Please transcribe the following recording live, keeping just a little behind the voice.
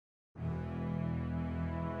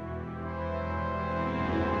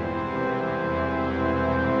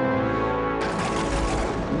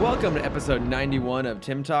Welcome to episode 91 of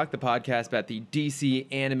Tim Talk, the podcast about the DC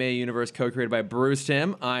anime universe co-created by Bruce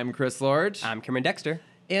Timm. I'm Chris Lord. I'm Cameron Dexter.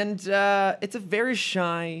 And it's a very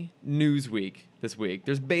shy news week this week.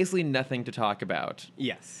 There's basically nothing to talk about.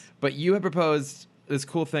 Yes. But you had proposed this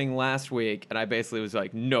cool thing last week, and I basically was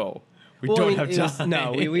like, no, we don't have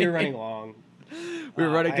time. We were running long. We were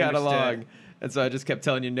running I kind of understood. long. And so I just kept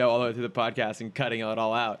telling you no all the way through the podcast and cutting it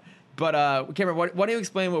all out. But Cameron, why don't you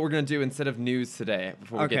explain what we're going to do instead of news today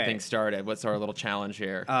before we get Okay. things started? What's our little challenge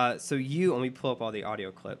here? So let me pull up all the audio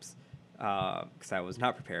clips because I was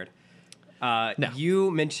not prepared. No. You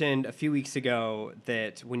mentioned a few weeks ago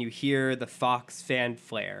that when you hear the Fox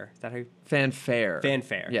fanfare, is that how you... Fanfare.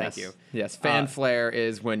 Fanfare, Yes. thank you. Yes, fanfare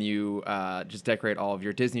is when you just decorate all of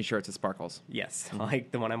your Disney shirts with sparkles. Yes,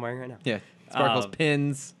 like the one I'm wearing right now. Yeah, sparkles,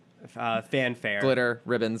 pins, Fanfare. glitter,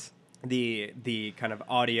 ribbons. The kind of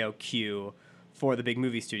audio cue for the big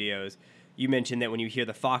movie studios. You mentioned that when you hear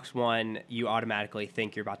the Fox one, you automatically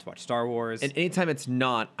think you're about to watch Star Wars. And anytime it's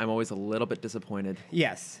not, I'm always a little bit disappointed.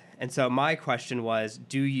 Yes. And so my question was,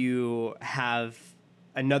 do you have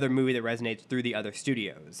another movie that resonates through the other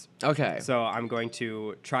studios? Okay. So I'm going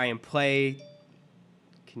to try and play.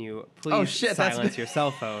 Can you please that's silence me. your cell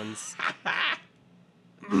phones?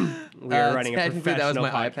 We are running a technically, professional that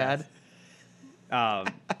was my podcast. iPad.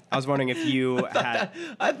 I was wondering if you had...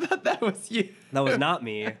 I thought that was you. That was not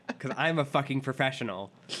me, because I'm a fucking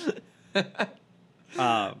professional.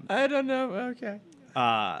 I don't know. Okay.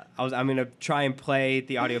 I'm gonna try and play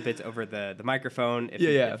the audio bits over the microphone. If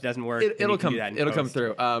Yeah. if it doesn't work, then It'll you can come. do that in It'll come post.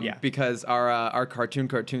 through. Yeah. Because our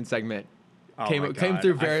cartoon segment Oh came my came God.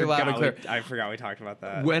 through very loud and clear. I forgot we talked about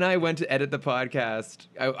that. When I went to edit the podcast,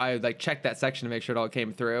 I like checked that section to make sure it all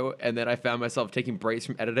came through, and then I found myself taking breaks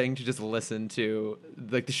from editing to just listen to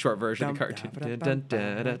like the short version of the cartoon. Dun, dun,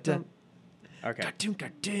 dun, dun, dun. Okay.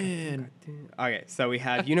 Cartoon. Okay. So we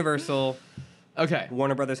have Universal, Okay.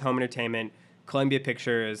 Warner Brothers Home Entertainment, Columbia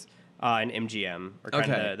Pictures, and MGM are kind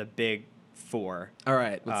Okay. of the big four. All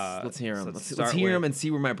right. Let's hear so them. let's Let's start hear with- them and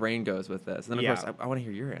see where my brain goes with this. And then, of Yeah. course, I want to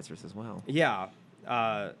hear your answers as well. Yeah.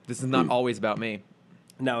 This is not always about me.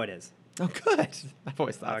 No, it is. Oh, good. I've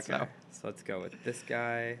always thought Okay. so. So let's go with this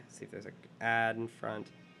guy. See if there's an ad in front.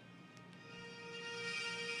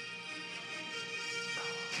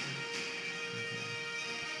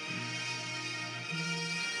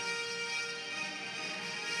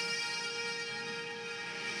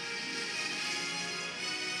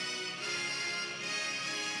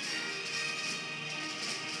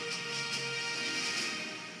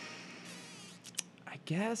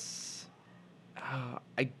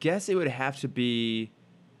 I guess it would have to be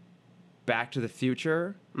Back to the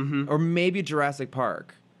Future, Mm-hmm. or maybe Jurassic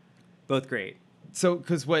Park. Both great. So,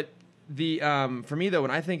 because what the for me though,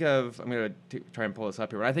 when I think of, I'm gonna try and pull this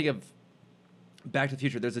up here. When I think of Back to the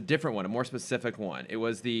Future, there's a different one, a more specific one. It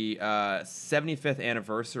was the 75th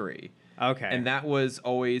anniversary, Okay. and that was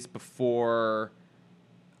always before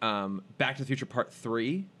Back to the Future Part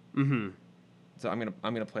 3. Mm-hmm. So I'm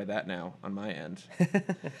gonna play that now on my end.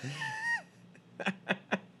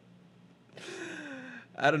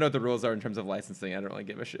 I don't know what the rules are in terms of licensing. I don't really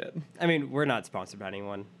give a shit. I mean, we're not sponsored by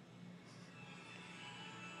anyone.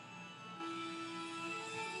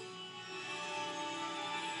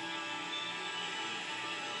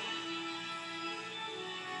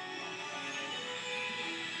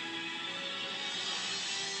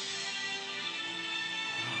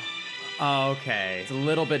 Okay. It's a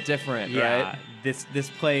little bit different, Yeah. right? This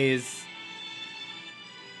plays.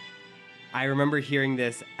 I remember hearing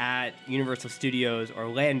this at Universal Studios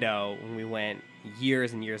Orlando when we went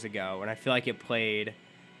years and years ago, and I feel like it played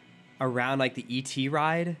around like the ET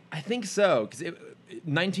ride. I think so, because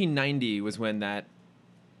 1990 was when that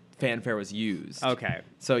fanfare was used. Okay.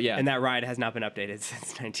 So yeah, And that ride has not been updated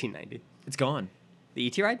since 1990. it's gone. The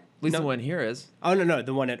ET ride? At least No. the one here is. Oh no,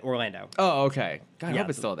 the one at Orlando. Oh, okay. God, I Yeah, hope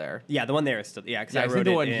it's still there. Yeah, the one there is still. Yeah, because Yeah, I I think wrote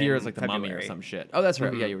the it one here is in like the mummy or February. some shit. Oh, that's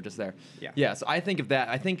right. Yeah, Mhm. you were just there. Yeah. Yeah. So I think of that.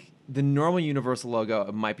 I think the normal Universal logo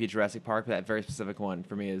might be Jurassic Park, but that very specific one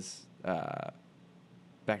for me is Back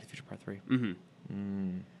to the Future Part 3.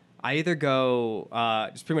 Mm-hmm. I either go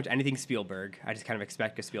just pretty much anything Spielberg. I just kind of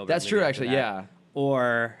expect a Spielberg. That's movie true, after actually. that. Yeah.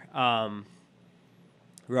 Or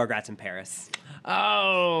Rugrats in Paris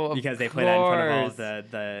Oh, because they play that in front of all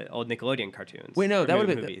of the old Nickelodeon cartoons. Wait, no, or that would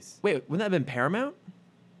have been. movies. Wait, wouldn't that have been Paramount?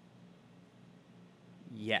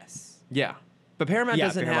 Yes. Yeah, but Paramount Yeah,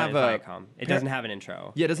 doesn't Paramount have and Viacom. It doesn't have an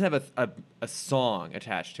intro. Yeah, it doesn't have a song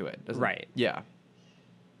attached to it. Does it? Right. Yeah.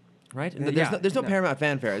 Right. And Yeah, there's no no. Paramount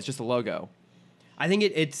fanfare. It's just a logo. I think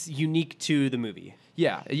it's unique to the movie.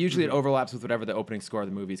 Yeah. It usually it overlaps with whatever the opening score of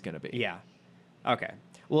the movie is going to be. Yeah. Okay.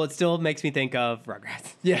 Well, it still makes me think of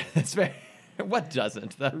Rugrats. Yeah, that's fair. What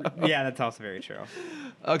doesn't though? Yeah, that's also very true.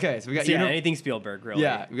 Okay, so we got So yeah, anything Spielberg, really.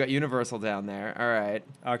 Yeah, we got Universal down there. All right.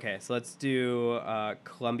 Okay, so let's do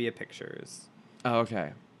Columbia Pictures. Oh,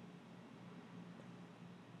 okay.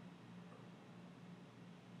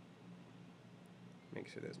 Make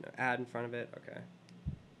sure there's no ad in front of it. Okay.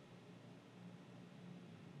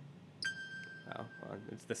 Oh, well,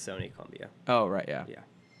 it's the Sony Columbia. Oh, right, yeah. Yeah.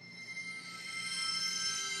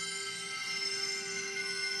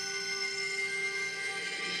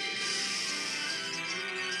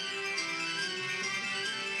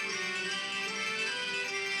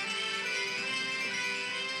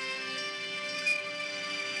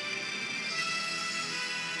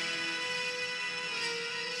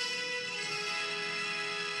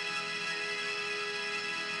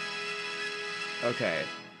 Okay.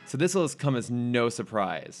 So this will come as no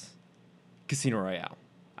surprise. Casino Royale.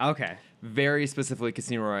 Okay. Very specifically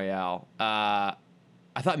Casino Royale. I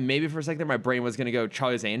thought maybe for a second there my brain was going to go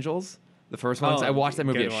Charlie's Angels, the first one. Oh, I watched that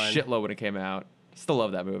movie a good one. shitload when it came out. Still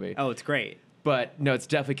love that movie. Oh, it's great. But no, it's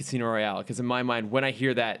definitely Casino Royale because in my mind, when I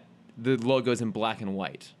hear that, the logo's in black and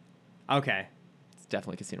white. Okay. It's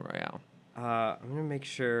definitely Casino Royale. I'm going to make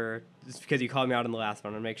sure, just because you called me out on the last one,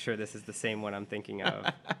 I'm going to make sure this is the same one I'm thinking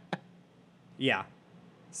of. Yeah.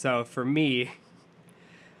 So for me,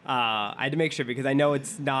 I had to make sure because I know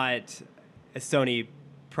it's not a Sony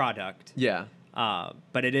product. Yeah.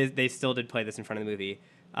 But it is. They still did play this in front of the movie.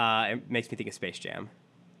 It makes me think of Space Jam.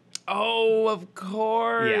 Oh, of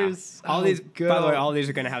course. All Oh, these, good. by the way, all these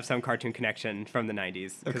are going to have some cartoon connection from the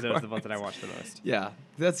 90s because those are the ones that I watched the most. Yeah,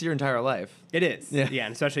 that's your entire life. It is. Yeah. Yeah,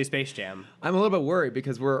 and especially Space Jam. I'm a little bit worried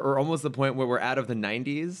because we're almost at the point where we're out of the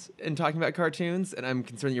 90s and talking about cartoons, and I'm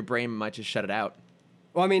concerned your brain might just shut it out.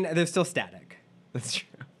 Well, I mean, they're still static. That's true.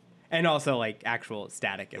 And also, like, actual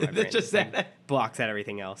static in my brain. Just Like, static. blocks out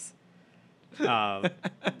everything else.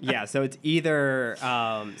 Yeah, so it's either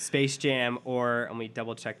Space Jam or, let me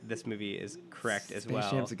double check this movie is correct as well.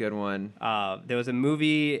 Space Jam's a good one. There was a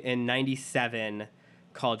movie in 97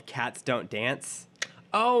 called Cats Don't Dance.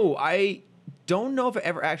 Oh, I don't know if I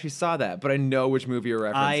ever actually saw that, but I know which movie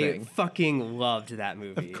you're I referencing. fucking loved that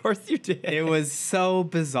movie. Of course you did. It was so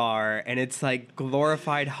bizarre, and it's like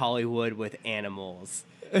glorified Hollywood with animals,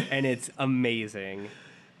 and it's amazing.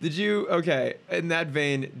 Did you, okay, in that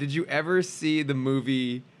vein, did you ever see the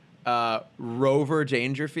movie Rover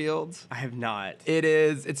Dangerfield? I have not.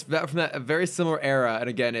 It's from that a very similar era, and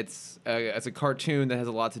again, it's a cartoon that has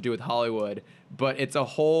a lot to do with Hollywood, but it's a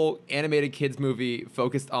whole animated kids movie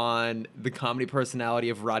focused on the comedy personality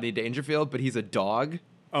of Rodney Dangerfield, but he's a dog.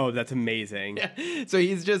 Oh, that's amazing. So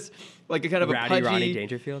he's just like a kind of a Rowdy pudgy... Rodney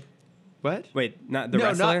Dangerfield? What? Wait, not the No,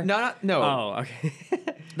 wrestler? no. Oh, okay.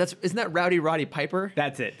 Isn't that Rowdy Roddy Piper?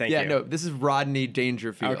 That's it. Thank you. Yeah, no, this is Rodney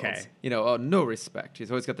Dangerfield. Okay. You know, no respect.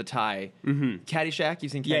 He's always got the tie. Mm-hmm. Caddyshack?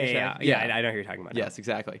 You've seen Yeah, Caddyshack? yeah. I know who you're talking about. now. Yes,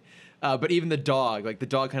 exactly. But even the dog, like the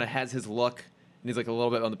dog kind of has his look, and he's like a little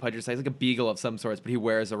bit on the pudgy side. He's like a beagle of some sorts, but he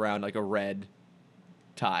wears around like a red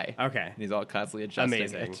tie. Okay. And he's all constantly adjusting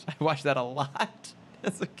Amazing. it. I watched that a lot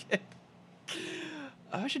as a kid.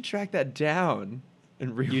 I should track that down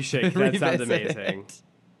and You should. and That sounds revisit amazing.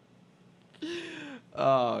 it.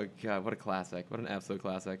 Oh god, what a classic! What an absolute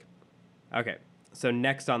classic. Okay. So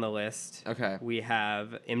next on the list, Okay. we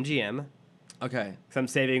have MGM. Okay. So I'm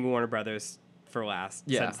saving Warner Brothers for last,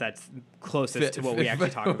 Yeah. since that's closest to what we actually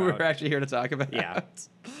talk about. We're actually here to talk about. Yeah.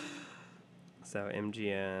 So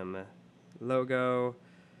MGM logo.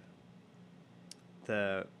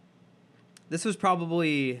 This was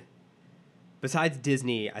probably, besides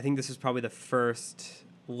Disney, I think this was probably the first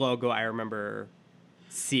logo I remember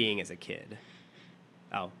seeing as a kid.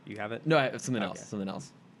 Oh, you have it? No, I have something else. Okay. Something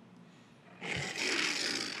else.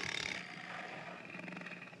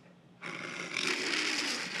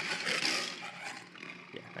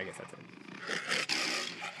 Yeah, I guess that's it.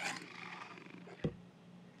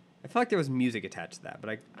 I feel like there was music attached to that, but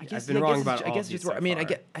I've been wrong about all of these so I mean,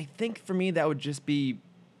 far. I think for me that would just be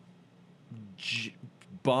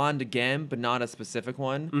Bond again, but not a specific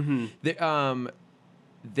one. Mm-hmm.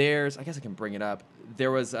 There's, I guess I can bring it up.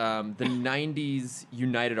 There was the '90s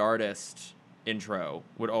United Artist intro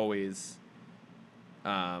would always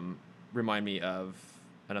remind me of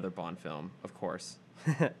another Bond film, of course.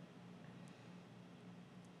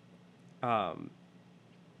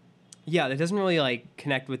 Yeah, it doesn't really like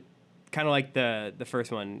connect with, kind of like the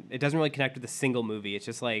first one. It doesn't really connect with a single movie. It's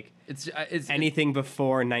just like It's anything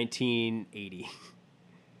before 1980.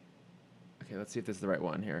 Okay, let's see if this is the right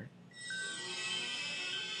one here.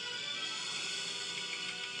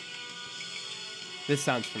 This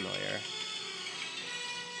sounds familiar.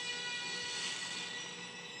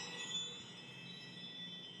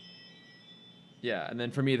 Yeah, and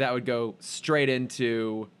then for me, that would go straight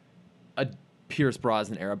into a Pierce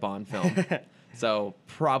Brosnan era Bond film. So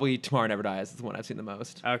probably Tomorrow Never Dies is the one I've seen the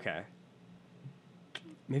most. Okay.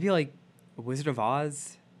 Maybe like Wizard of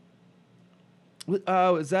Oz.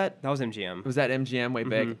 Was that That was MGM.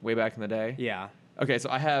 MGM way back in the day? Yeah. Okay, so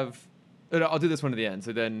I have. I'll do this one at the end.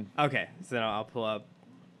 So then Okay. So then I'll pull up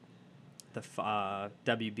the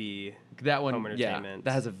WB. that one, Home yeah, Entertainment.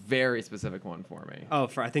 that has a very specific one for me. Oh,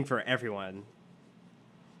 I think for everyone.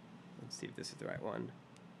 Let's see if this is the right one.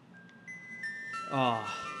 Oh,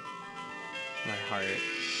 my heart.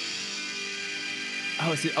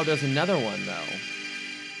 There's another one though.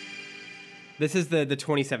 This is the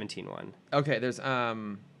 2017 one. Okay, there's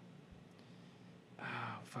oh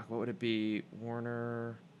fuck, what would it be?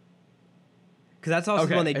 Warner. Because that's also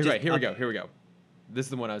Okay, the one they just. right, here we go. This is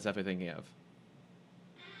the one I was definitely thinking of.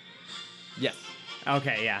 Yes.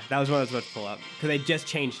 Okay, yeah, that was what I was about to pull up because they just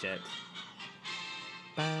changed it.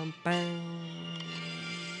 Bam, bam.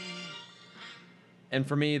 And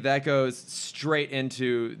for me, that goes straight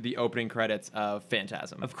into the opening credits of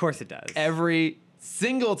Phantasm. Of course it does. Every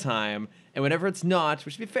single time, and whenever it's not,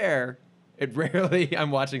 which to be fair, it rarely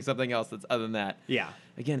I'm watching something else that's other than that. Yeah.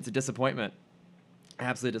 Again, it's a disappointment.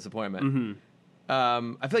 Absolute disappointment. Mm-hmm.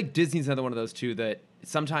 I feel like Disney's another one of those two that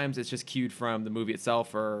sometimes it's just cued from the movie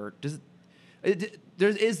itself, or there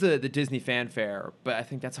is the Disney fanfare, but I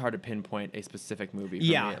think that's hard to pinpoint a specific movie for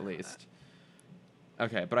me at least.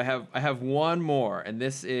 Okay, but I have one more, and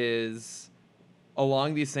this is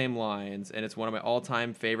along these same lines, and it's one of my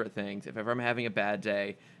all-time favorite things. If ever I'm having a bad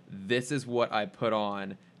day, this is what I put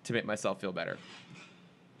on to make myself feel better.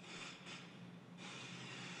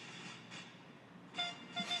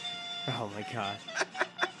 Oh my god.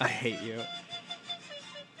 I hate you.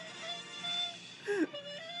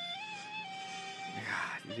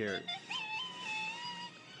 God, you're.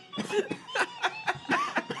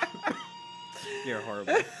 You're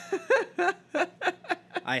horrible.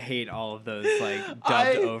 I hate all of those like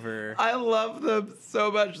dubbed over. I love them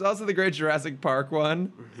so much. There's also the Great Jurassic Park one.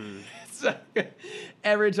 Mm-hmm. So,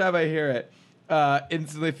 every time I hear it,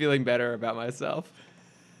 instantly feeling better about myself.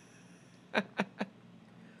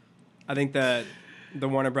 I think the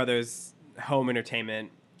Warner Brothers home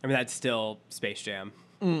entertainment. I mean, that's still Space Jam.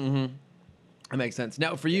 Mm-hmm. That makes sense.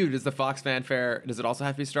 Now, for you, does the Fox fanfare, does it also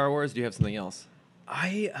have to be Star Wars? Or do you have something else?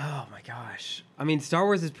 Oh my gosh. I mean, Star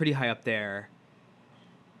Wars is pretty high up there.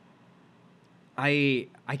 I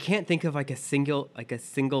can't think of like a single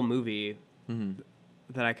movie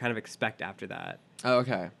that I kind of expect after that. Oh,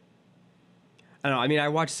 okay. I don't know. I mean, I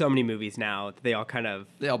watch so many movies now that they all kind of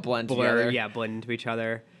blend blur, together. yeah, blend into each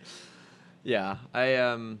other. Yeah,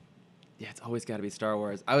 it's always got to be Star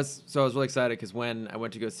Wars. I was really excited because when I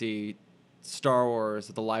went to go see Star Wars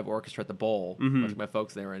at the live orchestra at the Bowl, with my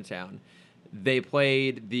folks, they were in town. They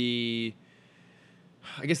played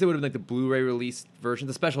I guess they would have been like the Blu-ray released version,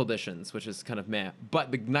 the special editions, which is kind of meh.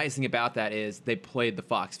 But the nice thing about that is they played the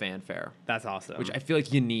Fox fanfare. That's awesome. Which I feel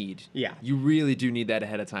like you need. Yeah. You really do need that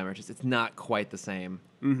ahead of time, or it's not quite the same.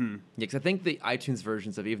 Mm-hmm. Yeah, because I think the iTunes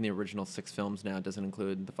versions of even the original 6 films now doesn't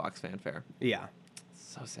include the Fox fanfare. Yeah.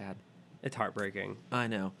 So sad. It's heartbreaking. I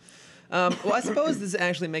know. Well, I suppose this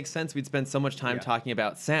actually makes sense. We'd spend so much time talking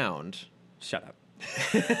about sound. Shut up.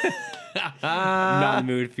 I'm not in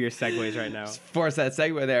the mood for your segues right now. Force that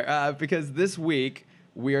segue there. Because this week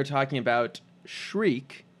we are talking about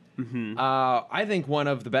Shriek. Mm-hmm. I think one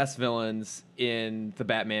of the best villains in the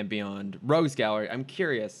Batman Beyond Rogues Gallery. I'm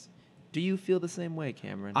curious, do you feel the same way,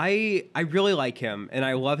 Cameron? I really like him, and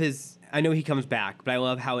I love his... I know he comes back, but I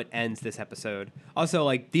love how it ends this episode. Also,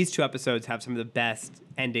 like, these 2 episodes have some of the best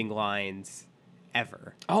ending lines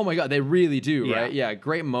ever. Oh my god, they really do, Yeah. right? Yeah,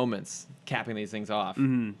 great moments capping these things off.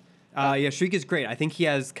 Mm-hmm. Yeah, Shriek is great. I think he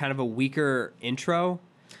has kind of a weaker intro.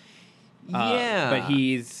 But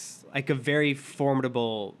he's like a very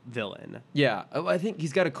formidable villain. Yeah, I think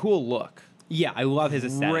he's got a cool look. Yeah, I love his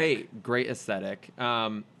aesthetic. Great aesthetic.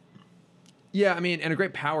 Yeah, I mean, and a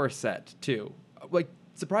great power set too. Like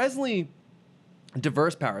surprisingly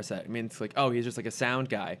diverse power set. I mean, it's like, oh, he's just like a sound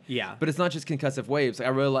guy. Yeah. But it's not just concussive waves. Like,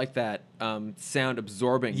 I really like that sound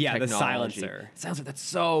absorbing technology. The silencer. Sounds like that's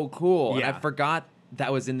so cool. Yeah. And I forgot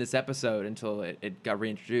that was in this episode until it got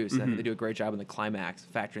reintroduced. I think they do a great job in the climax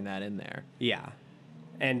factoring that in there. Yeah.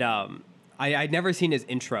 And I'd never seen his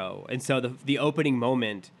intro. And so the opening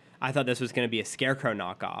moment, I thought this was going to be a Scarecrow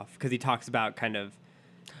knockoff because he talks about kind of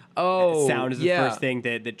sound is the first thing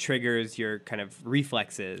that triggers your kind of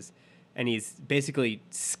reflexes. And he's basically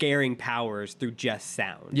scaring powers through just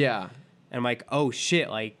sound. Yeah. And I'm like, oh shit,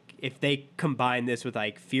 like if they combine this with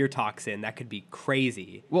like fear toxin, that could be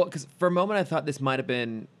crazy. Well, because for a moment I thought this might have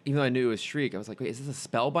been, even though I knew it was Shriek, I was like, wait, is this a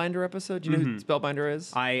Spellbinder episode? Do you know who Spellbinder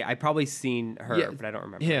is? I probably seen her, Yeah, but I don't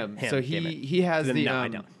remember him. So damn it. he has Then the no, I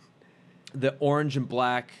don't. the orange and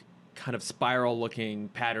black kind of spiral looking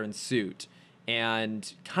pattern suit,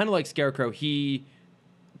 and kind of like Scarecrow, he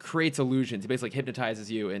creates illusions. He basically hypnotizes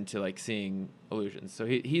you into like seeing illusions. So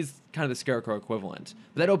he's kind of the Scarecrow equivalent.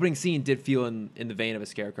 But that opening scene did feel in the vein of a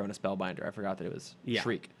Scarecrow and a Spellbinder. I forgot that it was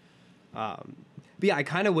Shriek. But yeah, I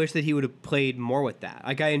kind of wish that he would have played more with that.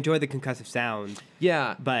 Like, I enjoy the concussive sound,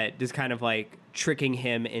 Yeah. but just kind of like tricking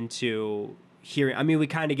him into hearing. I mean, we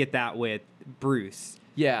kind of get that with Bruce,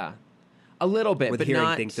 Yeah. A little bit, with but hearing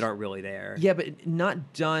not things that aren't really there. Yeah, but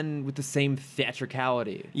not done with the same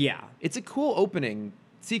theatricality. Yeah. It's a cool opening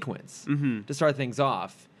sequence Mm-hmm. to start things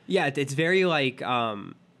off. Yeah, it's very like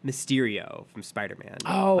Mysterio from Spider-Man.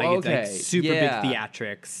 Oh, like, okay. It's like super Yeah. big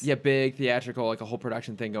theatrics. Yeah, big theatrical, like a whole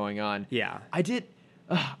production thing going on. Yeah.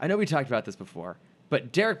 I know we talked about this before,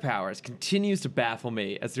 but Derek Powers continues to baffle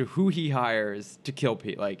me as to who he hires to kill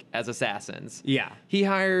people, like as assassins. Yeah. He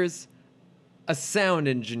hires a sound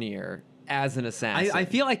engineer as an assassin. I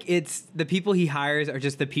feel like it's the people he hires are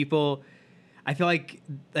just the people. I feel like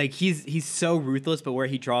he's so ruthless, but where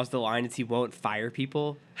he draws the line is he won't fire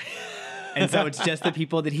people. And so it's just the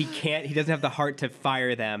people that he doesn't have the heart to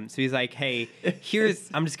fire them. So he's like, hey,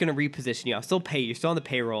 I'm just going to reposition you. I'll still pay you. You're still on the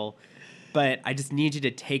payroll, but I just need you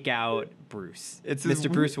to take out Bruce. It's Mr.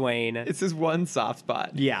 Bruce Wayne. It's his one soft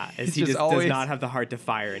spot. Yeah, as he just does not have the heart to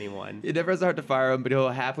fire anyone. He never has the heart to fire him, but he'll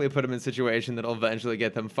happily put him in a situation that'll eventually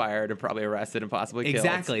get them fired and probably arrested and possibly killed.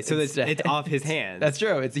 Exactly. So it's off his hands. That's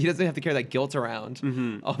true. He doesn't have to carry that guilt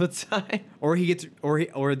around all the time. Or he gets,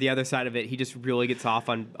 or the other side of it, he just really gets off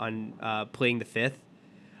on playing the fifth.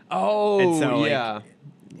 Oh, And so, like, yeah.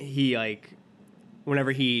 He like,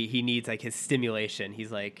 whenever he needs like his stimulation,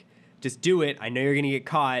 he's like, just do it. I know you're gonna get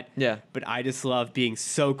caught. Yeah. But I just love being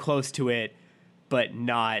so close to it, but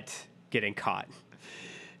not getting caught.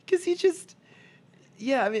 Because he just,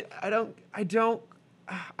 yeah. I mean,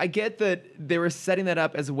 I get that they were setting that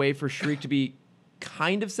up as a way for Shriek to be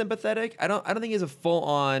kind of sympathetic. I don't think he has a full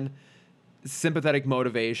on sympathetic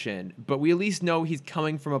motivation, but we at least know he's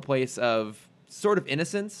coming from a place of sort of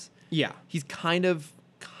innocence. Yeah. He's kind of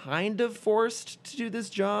forced to do this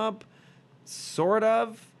job, sort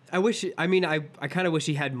of. I kind of wish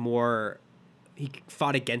he had more. He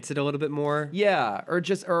fought against it a little bit more. Yeah, or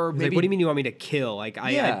maybe. Like, what do you mean you want me to kill? Like, I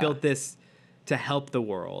Yeah. built this to help the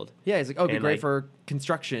world. Yeah, he's like, oh, it'd be And, great like- for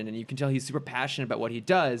construction, and you can tell he's super passionate about what he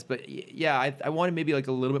does. But yeah, I wanted maybe like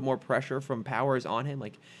a little bit more pressure from Powers on him,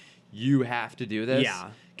 like you have to do this. Yeah.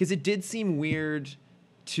 because it did seem weird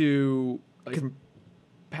to, like, from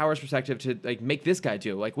Powers' perspective, to like make this guy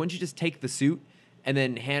do. Like, wouldn't you just take the suit and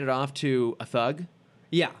then hand it off to a thug?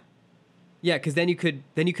 Yeah. Yeah, because then you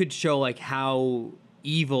could show like how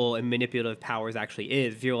evil and manipulative Powers actually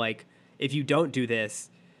is. If you're like, if you don't do this,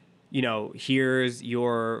 here's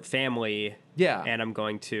your family. Yeah. And I'm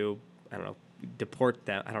going to, I don't know, deport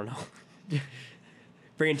them. I don't know.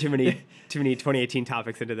 Bringing too many 2018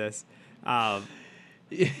 topics into this. I'm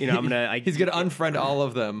gonna like. He's gonna unfriend all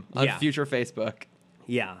of them on Yeah. future Facebook.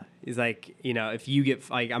 Yeah, he's like, if you get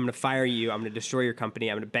like, I'm gonna fire you. I'm gonna destroy your company.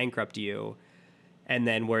 I'm gonna bankrupt you. And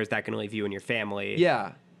then where's that going to leave you and your family?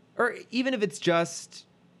 Yeah. Or even if it's just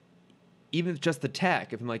the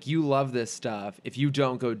tech, if I'm like, you love this stuff, if you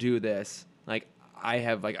don't go do this, like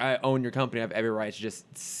I own your company, I have every right to just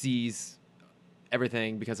seize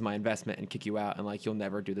everything because of my investment and kick you out, and like you'll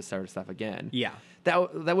never do this sort of stuff again. Yeah.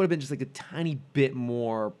 That would have been just like a tiny bit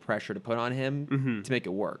more pressure to put on him to make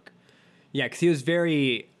it work. Yeah, because he was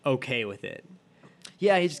very okay with it.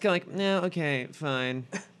 Yeah, he's just kind of like, no, okay, fine.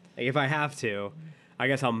 Like, if I have to, I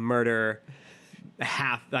guess I'll murder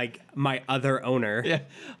my other owner. Yeah,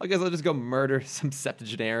 I guess I'll just go murder some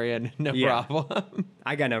septuagenarian. No Yeah. problem.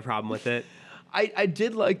 I got no problem with it. I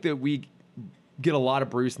did like that we get a lot of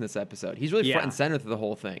Bruce in this episode. He's really front Yeah. and center through the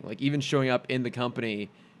whole thing. Like, even showing up in the company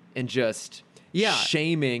and just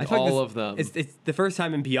shaming I feel like all this- of them. It's the first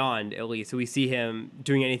time in Beyond, at least, we see him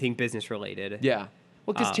doing anything business related. Yeah.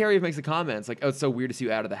 Well, because Terry makes the comments like, "Oh, it's so weird to see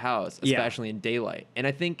you out of the house, Yeah. especially in daylight." And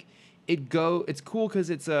I think it's cool because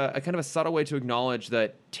it's a kind of a subtle way to acknowledge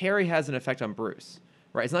that Terry has an effect on Bruce,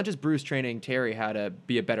 right? It's not just Bruce training Terry how to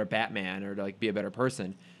be a better Batman or to like be a better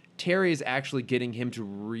person. Terry is actually getting him to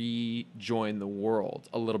rejoin the world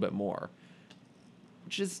a little bit more,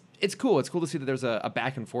 which is it's cool. It's cool to see that there's a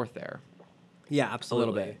back and forth there. Yeah, A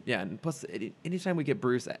absolutely. little bit, yeah. And plus, anytime we get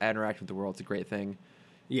Bruce interact with the world, it's a great thing.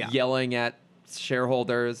 Yeah. Yelling at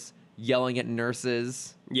shareholders, yelling at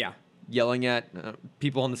nurses, Yeah. yelling at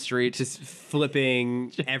people on the street. Just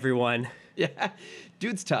flipping everyone. Yeah,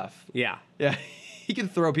 dude's tough. Yeah. Yeah, he can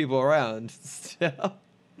throw people around still.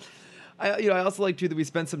 I also like too that we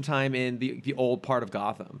spent some time in the old part of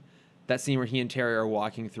Gotham. That scene where he and Terry are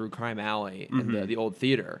walking through Crime Alley in the old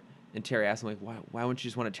theater, and Terry asks him like, "Why wouldn't you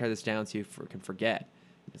just want to tear this down so you can forget?"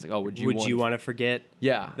 It's like, "Oh, would you want to forget?"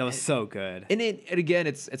 Yeah, That was so good. And again,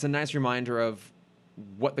 it's a nice reminder of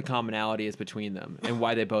what the commonality is between them and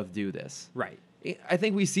why they both do this. Right. I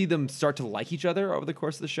think we see them start to like each other over the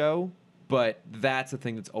course of the show, but that's the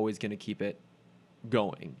thing that's always going to keep it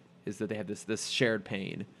going, is that they have this shared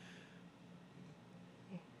pain.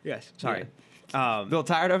 Yes. Sorry. A A little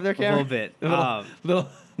tired over there, Cameron? little bit. Little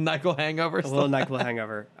NyQuil hangover. A little NyQuil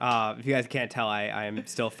hangover. If you guys can't tell, I am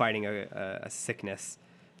still fighting a sickness.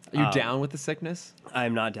 Are you down with the sickness?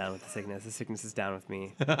 I'm not down with the sickness. The sickness is down with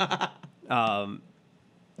me.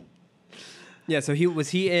 Yeah, so was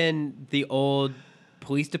he in the old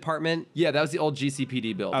police department? Yeah, that was the old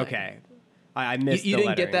GCPD building. Okay. I missed You the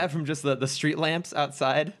didn't get lettering. that from just the street lamps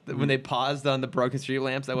outside? When they paused on the broken street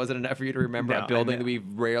lamps, that wasn't enough for you to remember No, a building I that we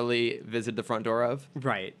rarely visit the front door of?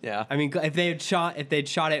 Right. Yeah. I mean, if they'd shot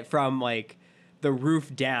it from like the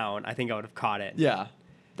roof down, I think I would have caught it. Yeah.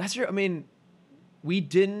 That's true. I mean, we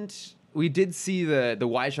did see the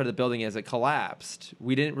wide shot of the building as it collapsed.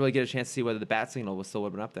 We didn't really get a chance to see whether the bat signal was still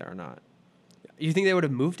living up there or not. You think they would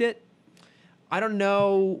have moved it? I don't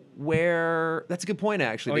know where. That's a good point,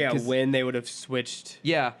 actually. Oh yeah, because- when they would have switched.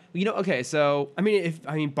 Yeah. Okay, so. I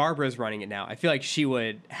mean, Barbara's running it now. I feel like she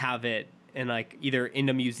would have it in like either in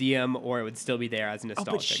a museum or it would still be there as a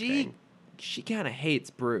nostalgic But thing. she kind of hates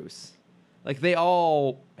Bruce. Like, they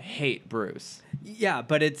all hate Bruce. Yeah,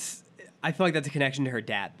 but I feel like that's a connection to her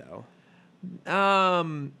dad though.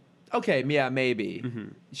 Okay, yeah, maybe. Mm-hmm.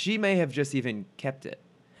 She may have just even kept it.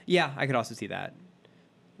 Yeah, I could also see that.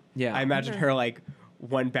 Yeah. I imagine her like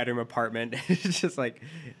one bedroom apartment. It's just like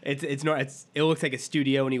it looks like a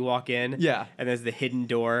studio when you walk in. Yeah. And there's the hidden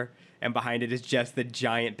door, and behind it is just the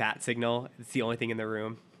giant bat signal. It's the only thing in the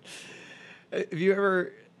room. Have you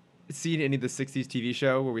ever seen any of the 60s TV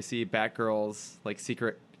show where we see Batgirl's, like,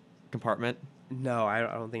 secret compartment? No, I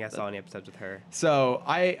don't think I saw any episodes with her. So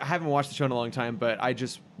I haven't watched the show in a long time, but I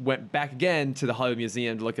just went back again to the Hollywood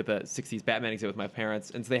Museum to look at the 60s Batman exhibit with my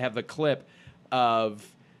parents. And so they have the clip of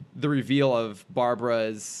the reveal of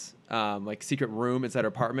Barbara's like secret room inside her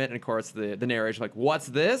apartment. And of course the narration like, "What's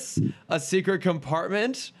this? A secret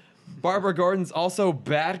compartment? Barbara Gordon's also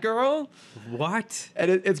Batgirl?" What? And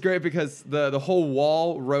it's great because the whole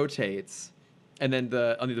wall rotates, and then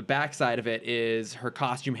on the back side of it is her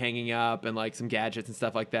costume hanging up and like some gadgets and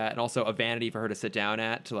stuff like that, and also a vanity for her to sit down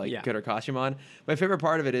at to like get her costume on. My favorite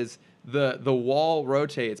part of it is the wall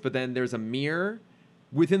rotates, but then there's a mirror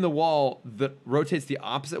within the wall that rotates the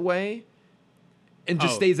opposite way and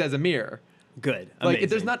just stays as a mirror. Good. Like, if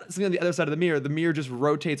there's not something on the other side of the mirror just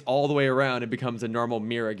rotates all the way around and becomes a normal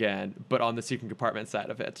mirror again, but on the secret compartment side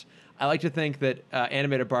of it. I like to think that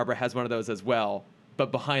Animated Barbara has one of those as well,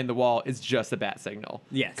 but behind the wall is just the bat signal.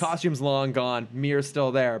 Yes. Costume's long gone, mirror's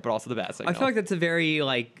still there, but also the bat signal. I feel like that's a very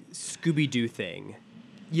like Scooby-Doo thing.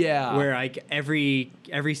 Yeah. Where like every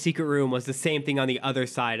secret room was the same thing on the other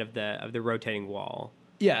side of the rotating wall.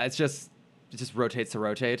 Yeah, it just rotates to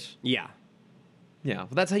rotate. Yeah. Yeah, well,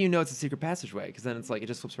 that's how you know it's a secret passageway, because then it's like it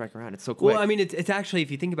just flips back around. It's so quick. Well, I mean, it's actually,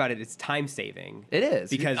 if you think about it, it's time saving. It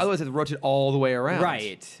is, because otherwise it rotates all the way around.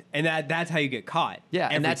 Right, and that's how you get caught. Yeah,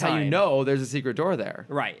 and every that's how you time. know there's a secret door there.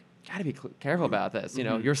 Right. Got to be careful about this. You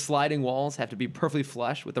know, your sliding walls have to be perfectly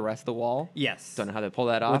flush with the rest of the wall. Yes. Don't know how they pull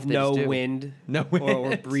that off. With They just no do. wind, No wind.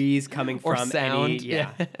 or breeze coming Or from sound, any,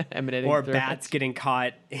 yeah, emanating or through bats it. getting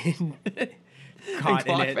caught in caught in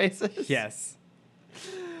clock it. faces. Yes.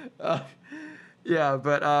 Yeah,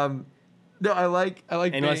 but no, I like.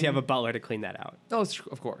 Unless you have a butler to clean that out, Oh,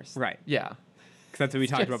 of course. Right. Yeah. because that's what we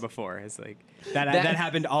talked Yes. about before. It's like that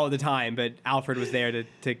happened all the time, but Alfred was there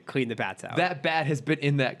to clean the bats out. That bat has been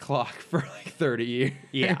in that clock for like 30 years.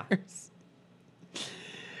 Yeah.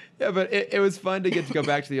 Yeah, but it was fun to get to go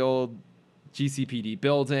back to the old GCPD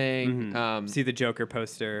building. See the Joker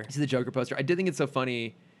poster. See the Joker poster. I did think it's so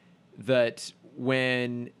funny that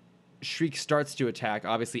when Shriek starts to attack,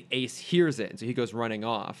 obviously Ace hears it, and so he goes running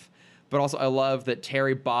off. But also, I love that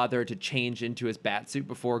Terry bothered to change into his bat suit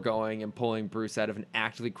before going and pulling Bruce out of an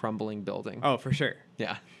actively crumbling building. Oh, for sure.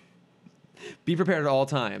 Yeah. Be prepared at all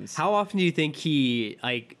times. How often do you think he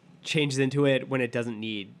changes into it when he doesn't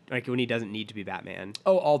need to be Batman?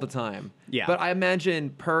 Oh, all the time. Yeah. But I imagine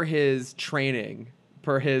per his training,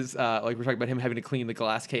 per his, like we're talking about him having to clean the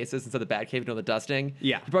glass cases instead of the Batcave and all the dusting.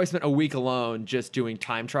 Yeah. He probably spent a week alone just doing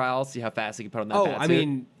time trials, see how fast he can put on that Oh, bat I suit.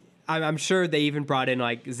 mean, I'm sure they even brought in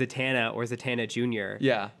like Zatanna or Zatanna Jr.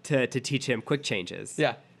 Yeah. to teach him quick changes.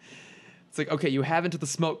 Yeah. It's like, okay, you have until the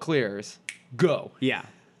smoke clears. Go. Yeah.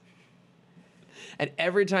 And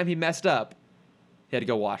every time he messed up, he had to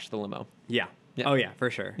go wash the limo. Yeah. Yeah. Oh yeah, for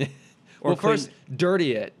sure. Well, clean- first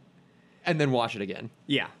dirty it, and then wash it again.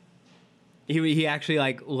 Yeah. He actually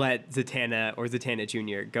like let Zatanna or Zatanna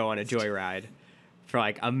Jr. go on a joyride for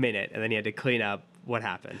like a minute, and then he had to clean up what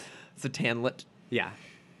happened. It's a tanlet. Yeah.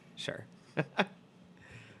 Sure.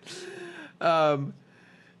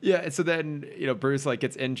 Yeah, and so then, Bruce like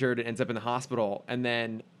gets injured and ends up in the hospital, and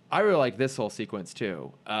then I really like this whole sequence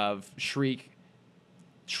too of Shriek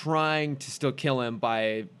trying to still kill him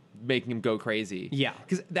by making him go crazy. Yeah.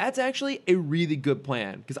 Because that's actually a really good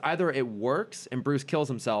plan. Because either it works and Bruce kills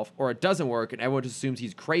himself, or it doesn't work and everyone just assumes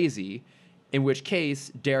he's crazy, in which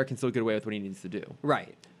case Derek can still get away with what he needs to do.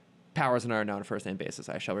 Right. Powers and I are now on a first-name basis.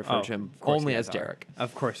 I shall refer to him of course only you as guys are. Derek.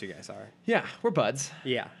 Of course you guys are. Yeah, we're buds.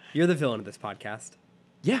 Yeah. You're the villain of this podcast.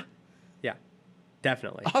 Yeah, Yeah.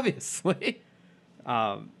 Definitely. obviously.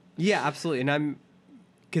 Yeah, absolutely. And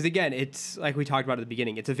because again, it's like we talked about at the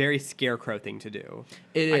beginning. It's a very Scarecrow thing to do.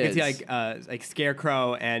 It I can is. see like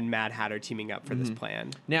Scarecrow and Mad Hatter teaming up for this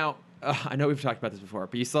plan. Now, I know we've talked about this before,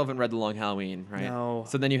 but you still haven't read The Long Halloween, right? No.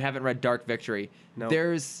 So then you haven't read Dark Victory. No.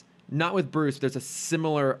 There's, not with Bruce, there's a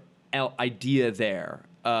similar idea there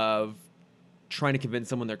of trying to convince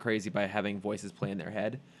someone they're crazy by having voices play in their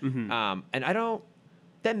head. Mm-hmm. And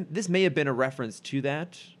then this may have been a reference to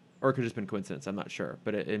that, or it could have just been coincidence. I'm not sure,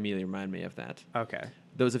 but it immediately reminded me of that. Okay.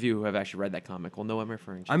 Those of you who have actually read that comic will know what I'm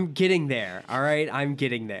referring to. I'm getting there. All right, I'm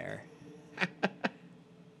getting there.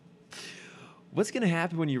 What's going to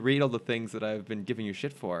happen when you read all the things that I've been giving you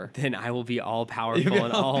shit for? Then I will be all powerful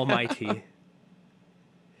and almighty.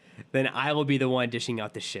 Then I will be the one dishing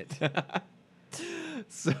out the shit.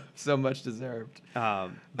 So much deserved.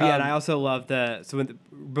 But yeah, and I also love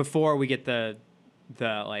before we get the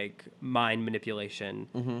like mind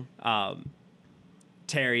manipulation.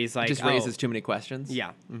 Terry's like Just raises too many questions.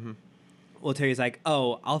 Yeah. Well, Terry's like,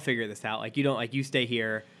 oh, I'll figure this out. Like, you stay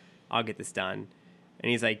here, I'll get this done. And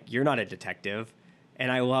he's like, you're not a detective.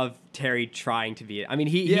 And I love Terry trying to be. I mean,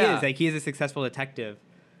 he is a successful detective,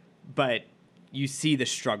 but you see the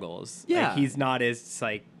struggles. Yeah. Like, he's not as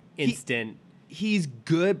like instant. He's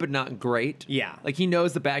good, but not great. Yeah. Like, he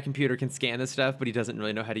knows the Bat computer can scan this stuff, but he doesn't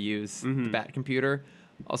really know how to use the Bat computer.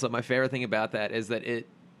 Also, my favorite thing about that is that it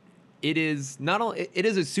is not only it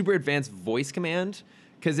is a super advanced voice command,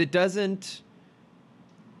 because it doesn't.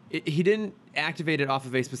 He didn't activate it off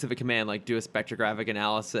of a specific command, like do a spectrographic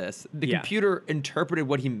analysis. The computer interpreted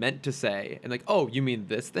what he meant to say, and like, oh, you mean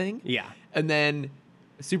this thing? Yeah. And then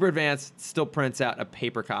super advanced still prints out a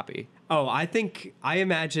paper copy. Oh, I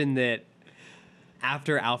imagine that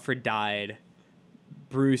after Alfred died,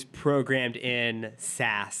 Bruce programmed in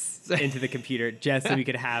SAS into the computer just so we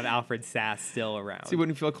could have Alfred SAS still around. So he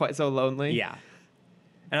wouldn't feel quite so lonely. Yeah.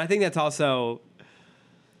 And I think that's also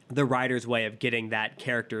the writer's way of getting that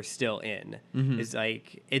character still in. Is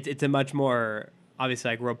like it's a much more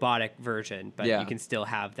obviously like robotic version, but you can still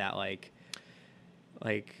have that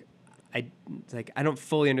I don't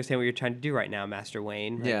fully understand what you're trying to do right now, Master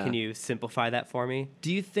Wayne. Like, Yeah. Can you simplify that for me?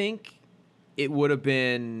 Do you think it would have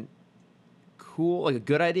been cool, like a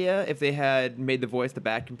good idea, if they had made the voice the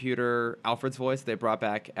Bat computer Alfred's voice? They brought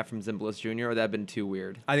back Ephraim Zimbalist Jr. Or would that have been too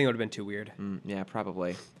weird? I think it would have been too weird. Yeah,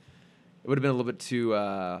 probably. It would have been a little bit too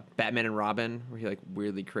Batman and Robin, where he like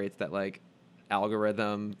weirdly creates that like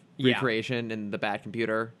algorithm recreation in the Bat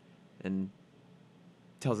computer and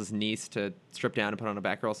tells his niece to strip down and put on a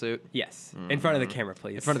Batgirl suit. Yes. In front of the camera,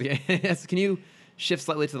 please. In front of the yes. Can you shift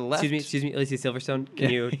slightly to the left? Excuse me, Alicia Silverstone.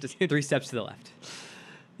 Can you just 3 steps to the left?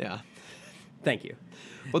 Yeah. Thank you.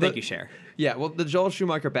 Well, Thank you, Cher. Yeah, well, the Joel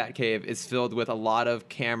Schumacher Batcave is filled with a lot of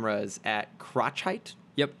cameras at crotch height.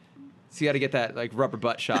 Yep. So you got to get that like rubber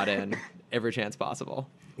butt shot in every chance possible.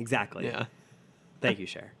 Exactly. Yeah. Thank you,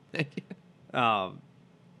 Cher. Thank you.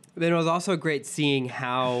 Then it was also great seeing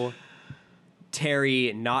how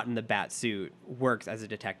Terry, not in the bat suit, works as a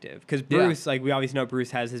detective. Because Bruce, like we obviously know,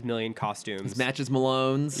 Bruce has his million costumes. His matches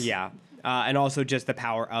Malone's. Yeah. And also just the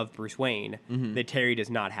power of Bruce Wayne that Terry does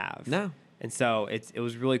not have. No. And so it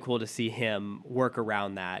was really cool to see him work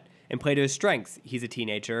around that and play to his strengths. He's a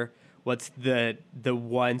teenager. What's the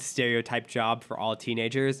one stereotype job for all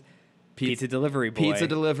teenagers? Pizza delivery boy. Pizza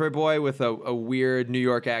delivery boy with a weird New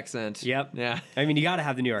York accent. Yep. Yeah. I mean, you got to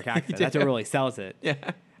have the New York accent. That's what really sells it. Yeah.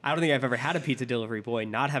 I don't think I've ever had a pizza delivery boy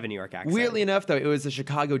not have a New York accent. Weirdly enough, though, it was a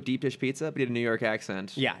Chicago deep dish pizza, but he had a New York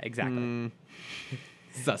accent. Yeah, exactly.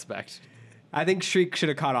 Suspect. I think Shriek should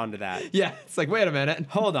have caught on to that. Yeah, it's like, wait a minute.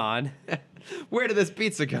 Hold on. Where did this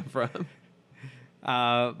pizza come from?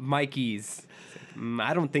 Mikey's.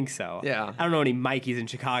 I don't think so. Yeah. I don't know any Mikeys in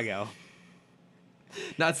Chicago.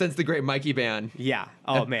 Not since the great Mikey band Yeah.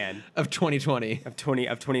 Oh man. of 2020. Of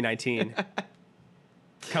 2019.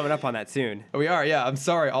 Coming up on that soon. We are, yeah. I'm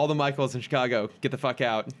sorry, all the Michaels in Chicago, get the fuck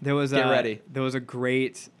out. Get ready. There was a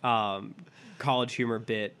great College Humor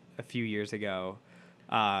bit a few years ago.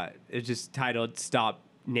 It's just titled "Stop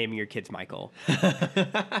Naming Your Kids Michael,"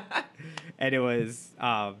 and it was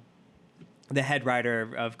the head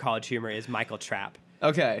writer of College Humor is Michael Trapp,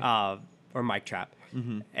 Okay. or Mike Trapp,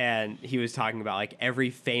 and he was talking about like every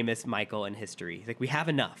famous Michael in history. He's like, we have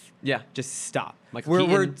enough. Yeah. just stop. Michael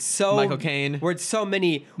We're Keaton, so Michael Caine, We're so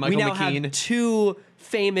many. Michael we now McKean. have 2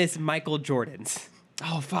 famous Michael Jordans.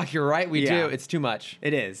 Oh, fuck, you're right. We Yeah. do. It's too much.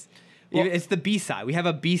 It is. Well- It's the B side. We have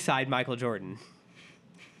a B side Michael Jordan.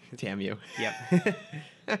 Damn you. Yep.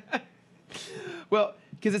 Well,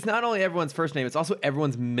 because it's not only everyone's first name, it's also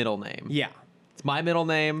everyone's middle name. Yeah. It's my middle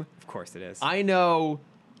name. Of course it is. I know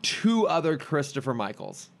 2 other Christopher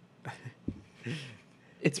Michaels.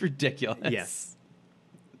 It's ridiculous. Yes.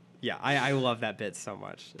 Yeah, I love that bit so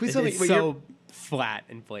much. Please tell me- It's wait, so flat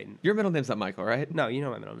and blatant. Your middle name's not Michael, right? No, you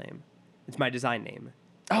know my middle name. It's my design name.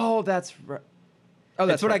 Oh, that's right. Oh,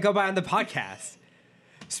 That's what right. I go by on the podcast.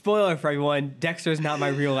 Spoiler for everyone: Dexter's not my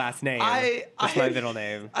real last name. It's my middle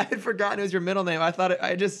name. I had forgotten it was your middle name. I thought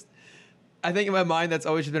I think in my mind that's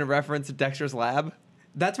always just been a reference to Dexter's Lab.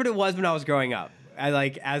 That's what it was when I was growing up. I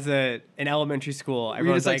like in elementary school. Were you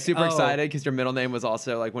Everyone's just like super "Oh." excited because your middle name was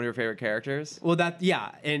also like one of your favorite characters? Well,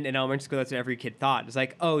 in elementary school, that's what every kid thought. It's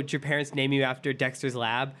like, oh, did your parents name you after Dexter's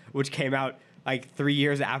Lab, which came out like 3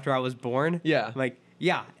 years after I was born? Yeah. I'm like,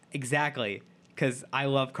 yeah, exactly, because I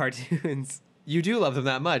love cartoons, You do love them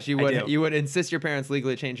that much. do. You would insist your parents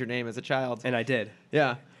legally change your name as a child. and I did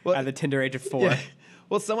Yeah. Well, at the tender age of 4. yeah.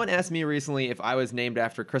 Well, someone asked me recently if I was named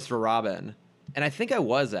after Christopher Robin, and I think I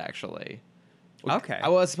was actually. Okay. I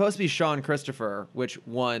was supposed to be Sean Christopher, which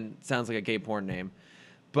 1 sounds like a gay porn name,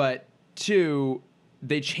 but 2,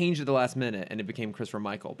 they changed it at the last minute and it became Christopher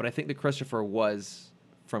Michael. But I think the Christopher was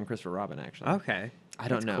from Christopher Robin actually. Okay. I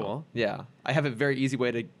don't That's know. Cool. Yeah, I have a very easy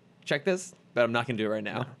way to check this, but I'm not gonna do it right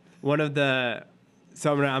now. One of the,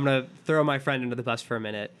 so I'm gonna throw my friend into the bus for a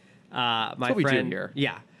minute. My what we do friend here.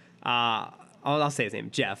 Yeah. I'll say his name,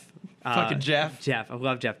 Jeff. Fucking Jeff. Jeff. I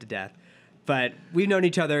love Jeff to death. But we've known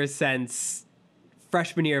each other since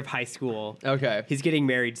freshman year of high school. Okay. He's getting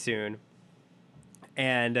married soon.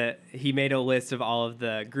 And he made a list of all of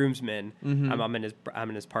the groomsmen. Mm-hmm. I'm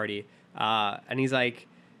in his party. And he's like,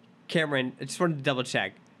 Cameron, I just wanted to double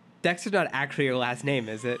check. Dexter's not actually your last name,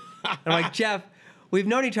 is it? And I'm like, Jeff, we've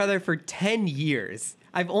known each other for 10 years.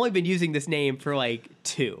 I've only been using this name for like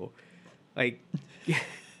 2. Like,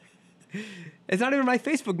 it's not even my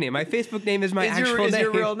Facebook name. My Facebook name is my actual name. Is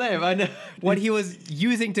your real name? I know. What he was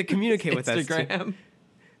using to communicate with us. Instagram.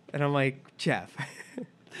 And I'm like, Jeff,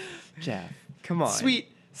 Jeff. come on.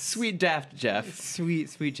 Sweet daft Jeff.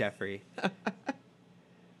 Sweet Jeffrey.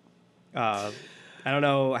 I don't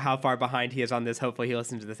know how far behind he is on this. Hopefully he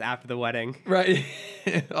listens to this after the wedding. Right.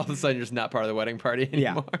 All of a sudden, you're just not part of the wedding party Yeah.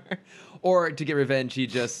 anymore. Or to get revenge, he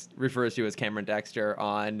just refers to you as Cameron Dexter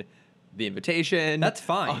on the invitation. That's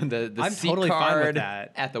fine. On the I'm seat totally fine with card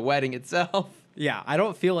that. at the wedding itself. Yeah, I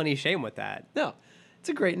don't feel any shame with that. No, it's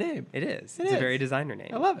a great name. It is. It It's a is. very designer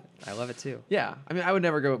name. I love it. I love it too. Yeah, I mean, I would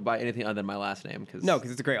never go by anything other than my last name because No,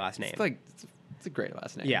 because it's a great last name. it's a great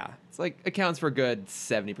last name. Yeah. it's like accounts for a good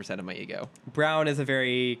 70% of my ego. Brown is a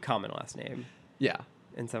very common last name. Yeah,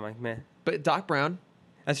 And so I'm like, meh. but Doc Brown,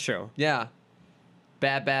 That's true. yeah,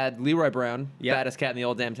 bad Leroy Brown, Yep. baddest cat in the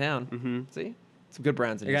old damn town. Mm-hmm. See, some good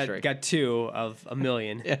Browns in I history. got 2 of a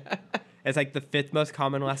million. Yeah. It's like the 5th most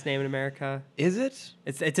common last name in America. Is it?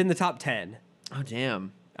 It's in the top 10. Oh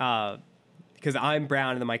damn. Because I'm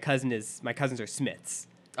Brown and then my cousins are Smiths.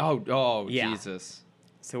 Oh Yeah. Jesus.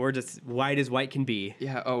 So we're just white as white can be.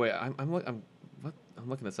 Yeah. Oh wait, I'm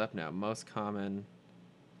looking this up now. Most common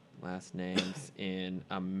last names in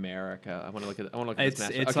America. I want to look at this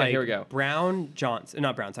match. It's Okay, like here we go. Brown Johnson,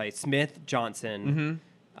 not Brown, sorry, Smith Johnson.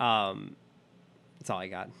 Mm-hmm. That's all I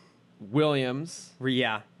got. Williams,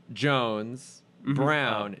 Yeah. Jones, Mhm.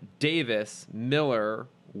 Brown, Davis, Miller,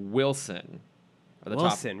 Wilson. Are the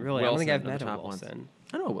Wilson, top, really? I don't think I've are the met a top ones. Wilson.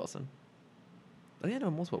 I know a Wilson. Oh yeah, I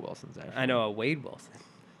know multiple Wilsons actually. I know a Wade Wilson.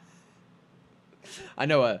 I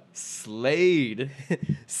know a Slade.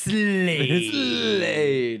 Slade.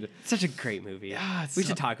 Slade. Such a great movie. Yeah, it's we so-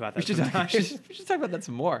 should talk about that. We should, sometime. we should talk about that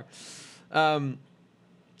some more.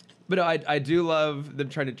 But no, I do love them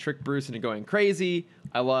trying to trick Bruce into going crazy.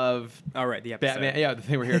 I love All right, the episode. Batman. Yeah, the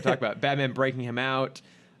thing we're here to talk about. Batman breaking him out,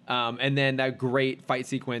 and then that great fight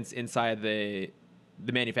sequence inside the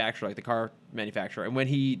manufacturer, like the car manufacturer, and when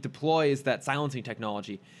he deploys that silencing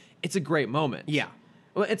technology, it's a great moment. Yeah.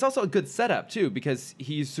 Well, it's also a good setup too, because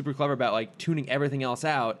he's super clever about like tuning everything else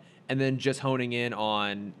out and then just honing in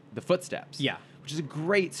on the footsteps. Yeah. Which is a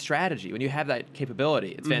great strategy when you have that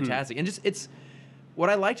capability. It's fantastic. And just it's what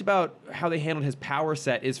I liked about how they handled his power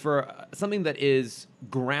set is for something that is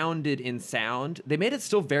grounded in sound, they made it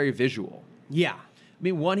still very visual. Yeah. I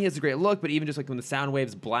mean, one, he has a great look, but even just like when the sound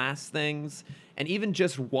waves blast things, and even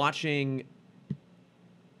just watching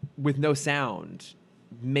with no sound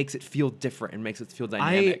makes it feel different and makes it feel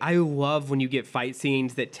dynamic. I love when you get fight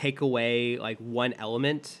scenes that take away like one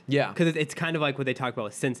element. Yeah. Because it's kind of like what they talk about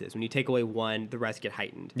with senses. When you take away one, the rest get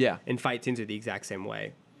heightened. Yeah. And fight scenes are the exact same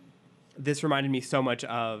way. This reminded me so much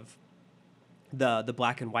of the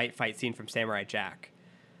black and white fight scene from Samurai Jack.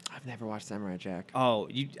 I've never watched Samurai Jack. Oh,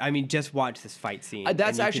 just watch this fight scene.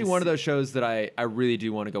 That's actually one of those shows that I really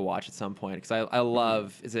do want to go watch at some point, because I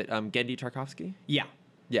love, is it Gendy Tarkovsky? Yeah.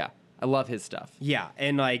 Yeah. I love his stuff. Yeah,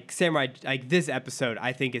 and like Samurai, like this episode,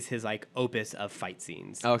 I think is his like opus of fight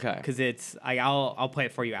scenes. Okay. Because it's I'll play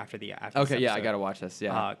it for you after the after. Okay, this yeah, I episode. gotta watch this.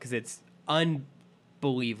 Yeah. Because it's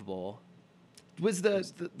unbelievable. Was the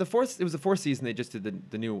fourth? It was the fourth season. They just did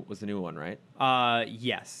the new one, right?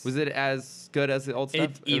 Yes. Was it as good as the old stuff?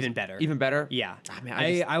 It's even better. Even better. Yeah. Ah,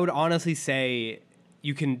 man, I would honestly say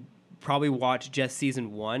you can probably watch just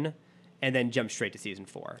season 1 and then jump straight to season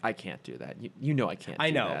 4. I can't do that. You know I can't. I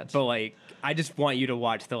do know, that. but like I just want you to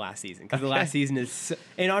watch the last season, because the last season is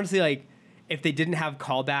and honestly, like if they didn't have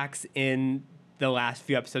callbacks in the last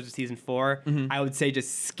few episodes of season 4, I would say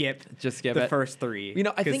just skip the it. first 3. You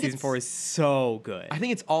know, I think season 4 is so good. I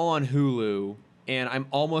think it's all on Hulu, and I'm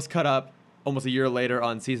almost caught up. Almost a year later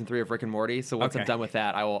on season 3 of Rick and Morty. So once I'm Okay. done with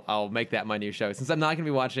that, I'll make that my new show. Since I'm not going to be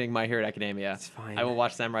watching My Hero Academia, It's fine. I will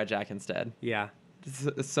watch Samurai Jack instead. Yeah.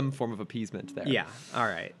 It's some form of appeasement there. Yeah. All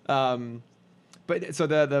right. But so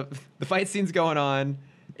the fight scene's going on,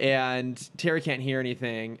 and Terry can't hear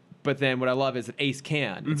anything. But then what I love is that Ace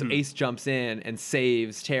can. And so Ace jumps in and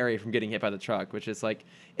saves Terry from getting hit by the truck, which is like,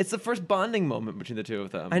 it's the first bonding moment between the two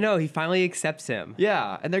of them. I know, he finally accepts him.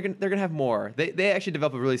 Yeah, and they're gonna have more. They actually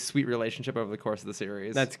develop a really sweet relationship over the course of the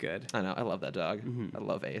series. That's good. I know. I love that dog. I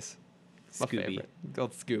love Ace. My Scooby. favorite.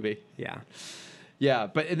 Called Scooby. Yeah. Yeah,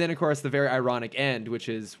 and then of course the very ironic end, which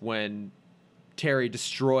is when Terry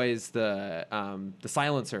destroys the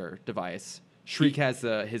silencer device. Shriek has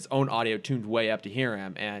his own audio tuned way up to hear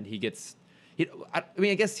him, and he gets. I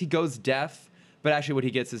guess he goes deaf, but actually what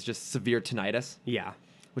he gets is just severe tinnitus. Yeah.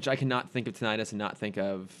 Which I cannot think of tinnitus and not think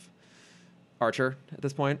of Archer at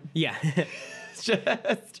this point. Yeah. It's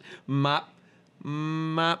just mop.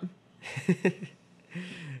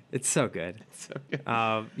 It's so good. So good.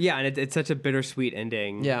 Yeah, and it's such a bittersweet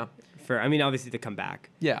ending. Yeah. Obviously to come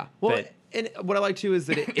back. Yeah. Well, But- and what I like too is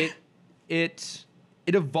that it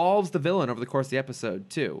evolves the villain over the course of the episode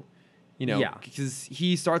too. You know, Yeah. because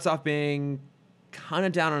he starts off being kind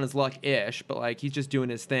of down on his luck-ish, but like he's just doing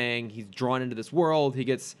his thing. He's drawn into this world. He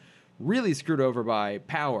gets really screwed over by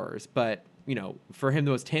powers, but you know, for him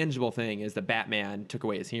the most tangible thing is that Batman took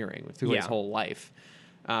away his hearing, took away his Yeah. whole life.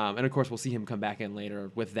 And of course, we'll see him come back in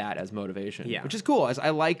later with that as motivation, Yeah. which is cool. I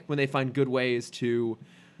like when they find good ways to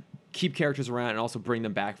keep characters around and also bring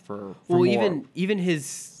them back for Well, more. even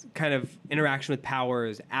his kind of interaction with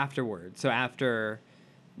powers afterwards. So after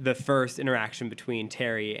the first interaction between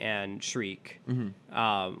Terry and Shriek,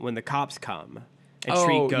 when the cops come and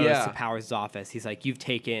Shriek goes to Powers' office, he's like, "You've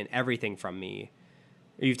taken everything from me.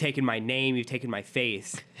 You've taken my name. You've taken my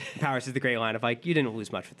face." Powers is the great line of like, "You didn't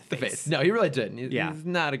lose much with the face." No, he really didn't. Yeah. He's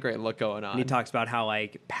not a great look going on. And he talks about how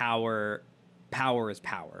like power is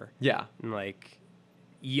power. Yeah. And like,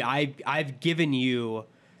 I've given you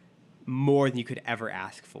more than you could ever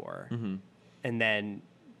ask for. And then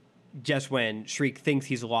just when Shriek thinks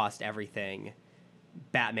he's lost everything,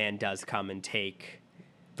 Batman does come and take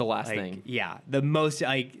The last like, thing. yeah, the most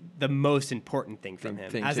important thing from him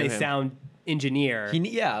thing as to a him. sound engineer.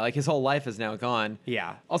 Like his whole life is now gone.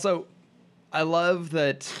 Yeah. Also, I love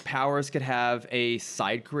that Powers could have a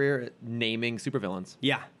side career at naming supervillains.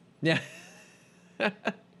 Yeah. Yeah.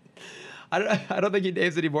 I don't think he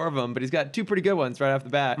names any more of them, but he's got two pretty good ones right off the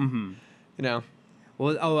bat. You know.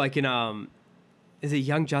 Well, like in is it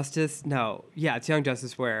Young Justice? No. Yeah, it's Young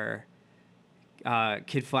Justice where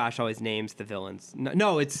Kid Flash always names the villains.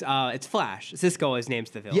 No, it's Flash. Cisco always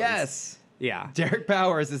names the villains. Yes. Yeah. Derek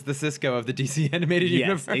Powers is the Cisco of the DC animated Yes,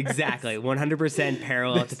 universe. exactly. 100%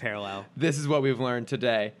 parallel to parallel. This is what we've learned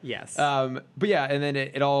today. Yes. But yeah, and then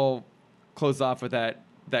it all closed off with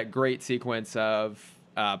that great sequence of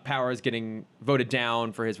Powers getting voted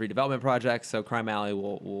down for his redevelopment project. So Crime Alley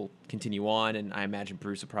will continue on, and I imagine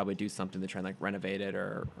Bruce will probably do something to try and like renovate it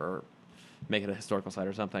or make it a historical site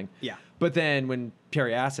or something. Yeah. But then when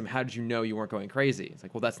Terry asked him, "How did you know you weren't going crazy?" It's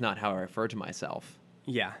like, well, that's not how I refer to myself.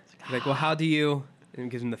 Yeah. Like, well, how do you? And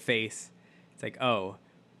gives him the face. It's like, oh,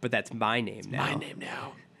 but that's my name now. My name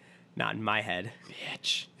now, Not in my head.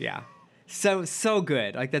 bitch. Yeah. So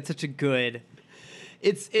good. Like, that's such a good.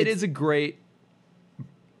 It is a great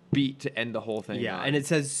beat to end the whole thing. Yeah. on. And it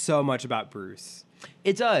says so much about Bruce.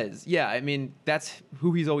 It does. Yeah. I mean, that's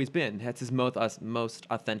who he's always been. That's his most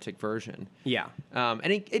authentic version. Yeah.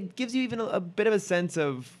 And it gives you even a bit of a sense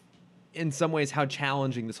of, in some ways, how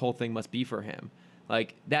challenging this whole thing must be for him.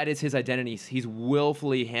 Like, that is his identity. He's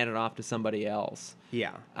willfully handed off to somebody else.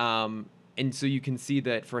 Yeah. And so you can see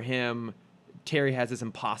that for him, Terry has this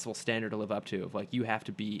impossible standard to live up to of, like, you have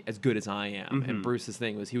to be as good as I am. And Bruce's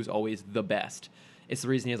thing was he was always the best. It's the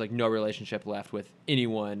reason he has, like, no relationship left with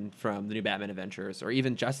anyone from the new Batman Adventures or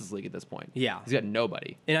even Justice League at this point. Yeah. He's got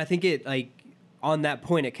nobody. And I think it, like, on that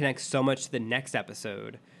point, it connects so much to the next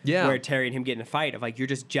episode. Yeah. Where Terry and him get in a fight of, like, you're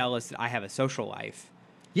just jealous that I have a social life.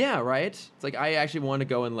 Yeah, right? It's like, I actually want to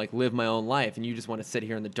go and, like, live my own life, and you just want to sit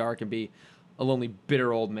here in the dark and be a lonely,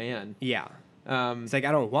 bitter old man. Yeah. It's like,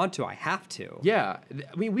 I don't want to. I have to. Yeah.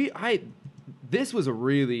 I mean, this was a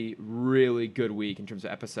really, really good week in terms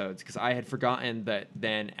of episodes, because I had forgotten that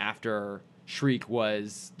then after Shriek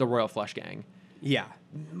was the Royal Flush Gang. Yeah.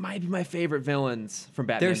 Might be my favorite villains from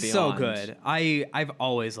Batman They're Beyond. so good. I've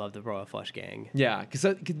always loved the Royal Flush Gang. Yeah, because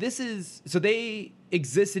they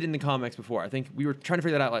existed in the comics before. I think we were trying to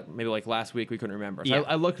figure that out maybe last week. We couldn't remember. So Yeah.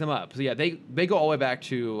 I looked them up. So yeah, they go all the way back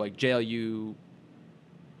to like JLU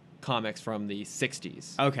comics from the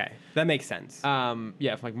 60s. Okay, that makes sense.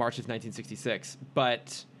 Yeah, from like March of 1966.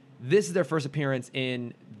 But this is their first appearance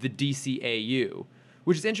in the DCAU,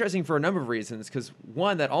 which is interesting for a number of reasons. Because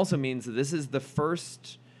one, that also means that this is the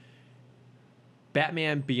first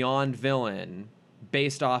Batman Beyond villain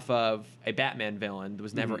based off of a Batman villain that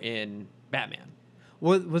was never in Batman.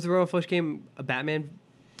 Was the Royal Flush Gang a Batman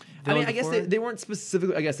I mean, villain I guess before? they weren't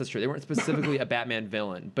specifically. I guess that's true. They weren't specifically a Batman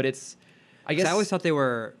villain, but it's. I guess I always thought they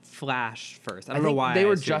were Flash first. I I don't know think why. they I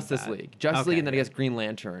were assumed Justice that. League. Justice League, Okay. and then I guess Green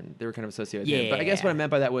Lantern. They were kind of associated with him. But I guess Yeah. what I meant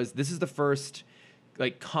by that was this is the first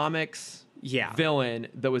like comics Yeah. villain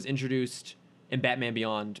that was introduced in Batman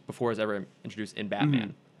Beyond before it was ever introduced in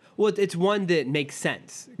Batman. Well, it's one that makes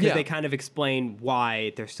sense because Yeah. they kind of explain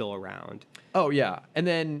why they're still around. Oh yeah, and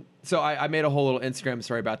then so I made a whole little Instagram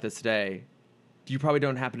story about this today. You probably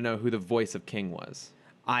don't happen to know who the voice of King was.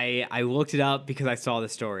 I looked it up because I saw the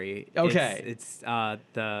story. Okay. It's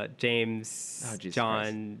the James Oh, Jesus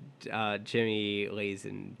John Jimmy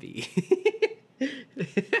Lazenby.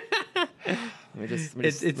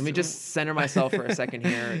 Let me just center myself for a second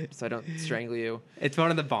here so I don't strangle you. It's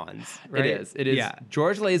one of the Bonds, right? It is Yeah.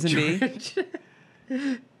 George Lazenby.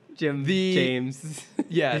 James.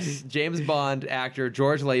 Yes, James Bond actor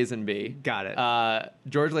George Lazenby. Got it.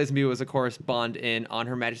 George Lazenby was, of course, Bond in On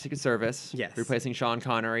Her Majesty's Service. Yes. Replacing Sean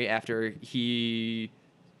Connery after he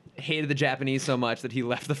hated the Japanese so much that he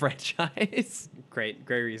left the franchise. Great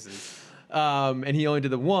reasons. And he only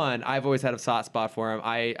did the one. I've always had a soft spot for him.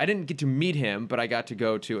 I didn't get to meet him, but I got to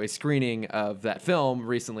go to a screening of that film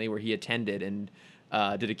recently where he attended and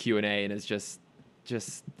did a Q&A and is just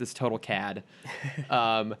this total cad.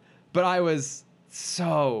 But I was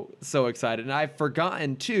so excited. And I've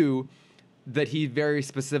forgotten, too, that he very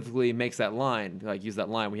specifically makes that line, like use that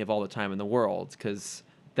line, we have all the time in the world, because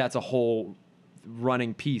that's a whole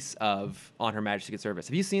running piece of On Her Majesty's Service.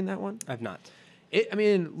 Have you seen that one? I've not. I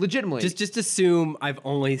mean, legitimately. Just assume I've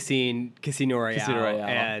only seen Casino Royale, Casino Royale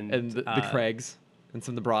and the Craigs and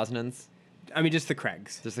some of the Brosnans. I mean, just the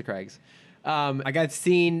Craigs. Just the Craigs. Like I've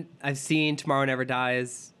seen Tomorrow Never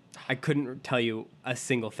Dies. I couldn't tell you a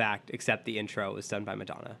single fact except the intro was done by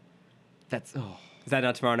Madonna. Is Is that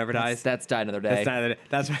not Tomorrow Never Dies? that's Die Another Day.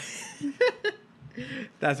 That's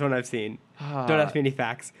that's one I've seen. Don't ask me any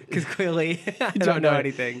facts because clearly I don't know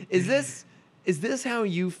anything. Is this how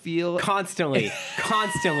you feel? Constantly,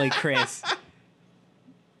 Chris.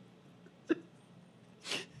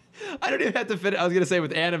 I don't even have to fit. I was gonna say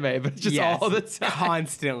with anime, but it's just Yes, all the time.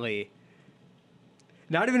 constantly.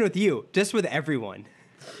 Not even with you, just with everyone.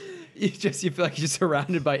 You feel like you're just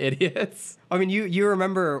surrounded by idiots. I mean, you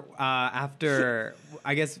remember after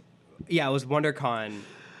I guess it was WonderCon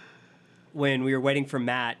when we were waiting for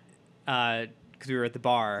Matt because we were at the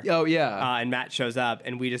bar. Oh yeah. And Matt shows up,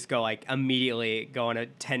 and we just go like immediately go on a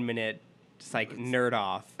 10-minute just like nerd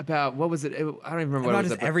off About what was it? I don't even remember what about it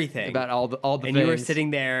was just everything. about all the and things. you were sitting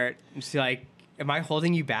there, and she's like, "Am I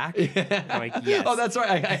holding you back?" I'm like, "Yes." Oh, that's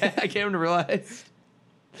right. I came to realize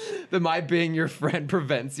that my being your friend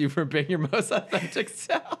prevents you from being your most authentic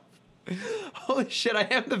self. Holy shit! I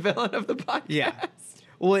am the villain of the podcast. Yeah.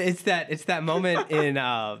 Well, it's that moment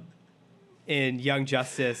in Young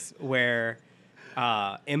Justice where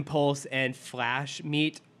Impulse and Flash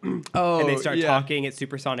meet. Oh, and they start yeah. talking at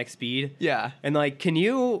supersonic speed. Yeah. And like, can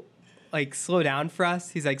you like slow down for us?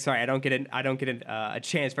 He's like, sorry, I don't get a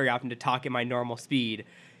chance very often to talk at my normal speed.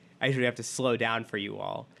 I usually have to slow down for you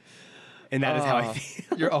all. And that is how I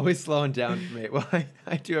feel. You're always slowing down for me. Well,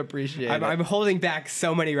 I do appreciate it. I'm holding back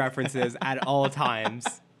so many references at all times.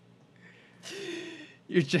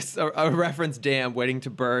 You're just a reference dam waiting to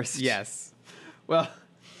burst. Yes. Well,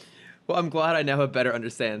 I'm glad I now have a better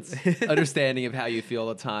understanding of how you feel all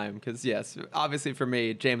the time. Because yes, obviously for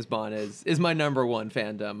me, James Bond is my number one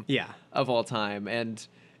fandom. Yeah. Of all time, and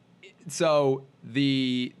so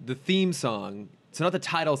the theme song. So not the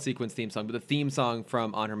title sequence theme song, but the theme song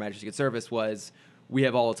from On Her Majesty's Good Service was "We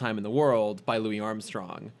Have All the Time in the World" by Louis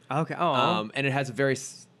Armstrong. Okay. Oh. And it has a very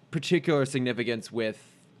particular significance with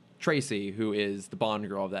Tracy, who is the Bond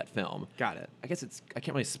girl of that film. Got it. I guess I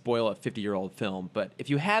can't really spoil a 50-year-old film, but if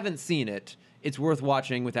you haven't seen it, it's worth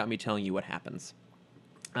watching without me telling you what happens.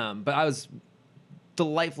 But I was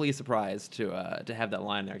delightfully surprised to have that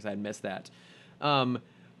line there because I had missed that.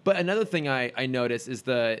 But another thing I noticed is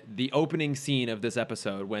the opening scene of this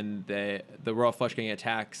episode when the Royal Flush Gang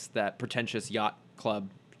attacks that pretentious yacht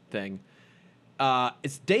club thing.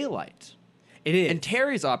 It's daylight. It is. And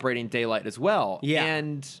Terry's operating daylight as well. Yeah.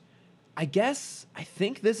 And I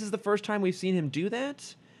think this is the first time we've seen him do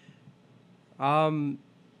that.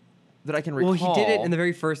 That I can recall. Well, he did it in the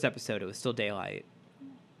very first episode. It was still daylight.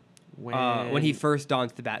 When he first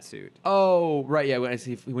dons the bat suit. Oh, right, yeah, when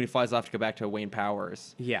he flies off to go back to Wayne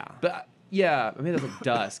Powers. Yeah. But, yeah, maybe that's like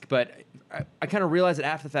dusk, but I kind of realized it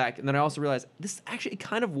after the fact, and then I also realized this actually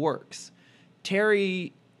kind of works.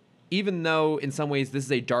 Terry, even though in some ways this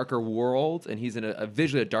is a darker world, and he's in a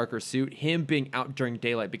visually a darker suit, him being out during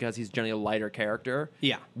daylight because he's generally a lighter character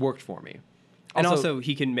worked for me. And also,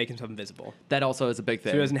 he can make himself invisible. That also is a big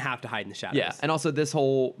thing. So he doesn't have to hide in the shadows. Yeah, and also this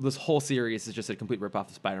whole series is just a complete ripoff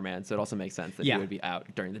of Spider-Man, so it also makes sense that he Yeah. would be out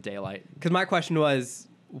during the daylight. Because my question was,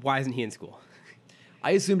 why isn't he in school?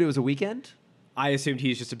 I assumed it was a weekend. I assumed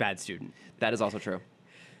he's just a bad student. That is also true.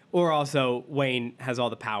 Or also, Wayne has all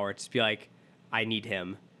the power to just be like, I need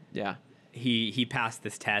him. Yeah. He passed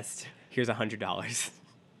this test. Here's $100.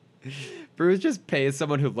 Bruce just pays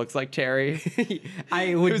someone who looks like Terry,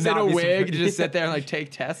 I would who's not in a be wig, surprised. to just sit there and like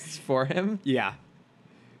take tests for him. Yeah.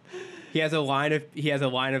 He has a line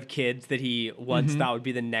of kids that he once thought would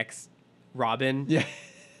be the next Robin. Yeah.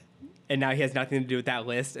 And now he has nothing to do with that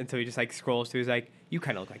list, and so he just like scrolls through. He's like, "You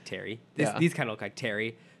kind of look like Terry. Yeah. These kind of look like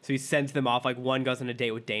Terry." So he sends them off. Like one goes on a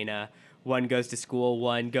date with Dana, one goes to school,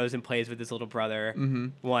 one goes and plays with his little brother,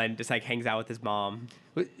 one just like hangs out with his mom.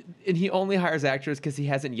 And he only hires actors because he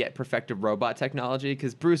hasn't yet perfected robot technology.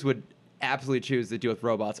 Because Bruce would absolutely choose to deal with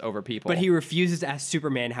robots over people. But he refuses to ask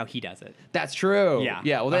Superman how he does it. That's true. Yeah.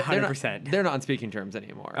 Yeah. Well, 100%. They're not on speaking terms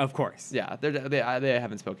anymore. Of course. Yeah. They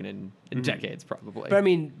haven't spoken in decades probably. But I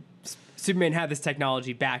mean, Superman had this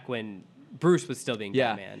technology back when Bruce was still being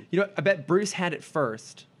yeah. Batman. You know, I bet Bruce had it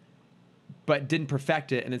first, but didn't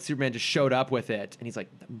perfect it, and then Superman just showed up with it, and he's like,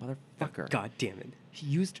 "That motherfucker! God damn it! He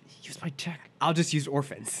used my tech." I'll just use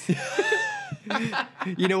orphans.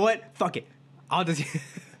 You know what? Fuck it. I'll just.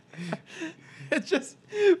 It's just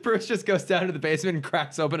Bruce just goes down to the basement and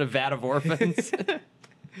cracks open a vat of orphans.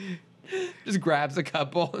 Just grabs a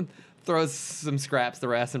couple and throws some scraps the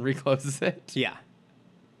rest and recloses it. Yeah.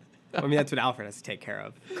 I mean, that's what Alfred has to take care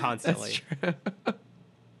of constantly. That's true.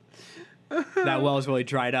 That well is really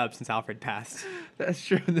dried up since Alfred passed. That's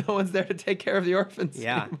true. No one's there to take care of the orphans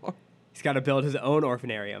Yeah. anymore. He's got to build his own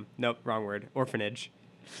orphanarium. Nope, wrong word. Orphanage.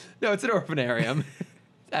 No, it's an orphanarium.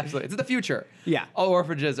 Absolutely. It's in the future. Yeah. All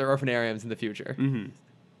orphanages are orphanariums in the future. Mm-hmm.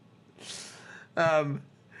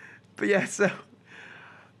 But yeah, so...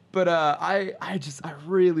 But I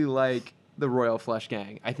really like the Royal Flush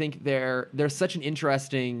Gang. I think they're such an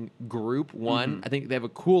interesting group. One, I think they have a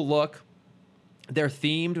cool look. They're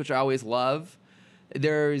themed, which I always love.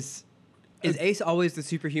 Is Ace always the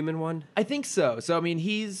superhuman one? I think so. So I mean,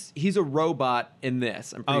 he's a robot in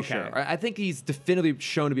this. I'm pretty Okay. sure. I think he's definitively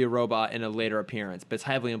shown to be a robot in a later appearance, but it's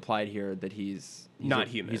heavily implied here that he's Not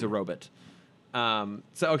human. He's a robot. So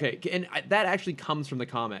okay, and that actually comes from the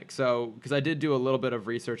comic. So because I did do a little bit of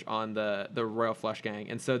research on the Royal Flush Gang,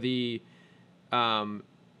 and so the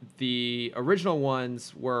original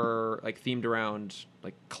ones were like themed around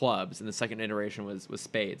like clubs, and the second iteration was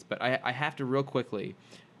spades. But I have to real quickly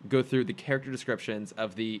go through the character descriptions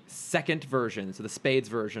of the second version, so the spades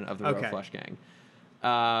version of the Royal Flush Gang.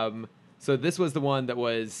 So this was the one that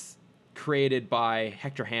was created by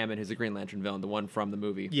Hector Hammond, who's a Green Lantern villain, the one from the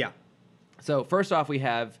movie. Yeah. So first off, we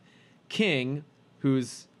have King,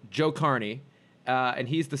 who's Joe Carney, and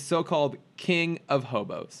he's the so-called king of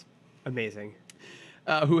hobos. Amazing.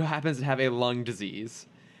 Who happens to have a lung disease.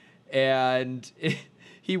 And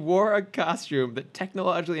he wore a costume that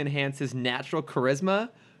technologically enhanced his natural charisma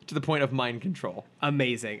to the point of mind control.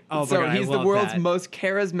 Amazing. Oh, so my God, he's I the love world's that. most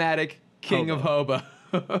charismatic king of hobos.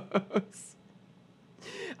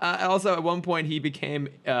 Also, at one point, he became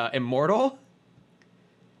immortal.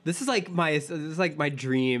 This is like my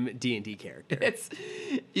dream D&D character.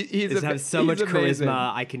 He's has so much amazing.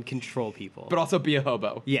 charisma, I can control people. But also be a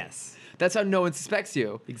hobo. Yes. That's how no one suspects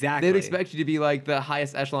you. Exactly. They'd expect you to be like the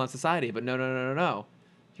highest echelon of society, but no.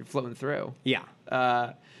 You're floating through. Yeah.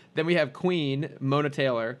 Then we have Queen, Mona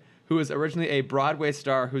Taylor, who was originally a Broadway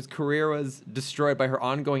star whose career was destroyed by her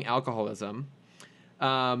ongoing alcoholism.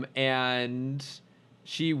 And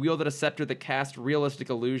she wielded a scepter that cast realistic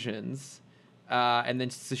illusions. And then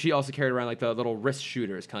so she also carried around like the little wrist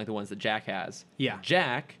shooters, kind of like the ones that Jack has. Yeah.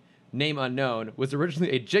 Jack, name unknown, was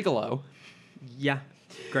originally a gigolo. Yeah.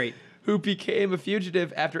 Great. Who became a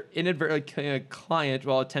fugitive after inadvertently killing a client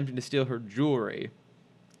while attempting to steal her jewelry.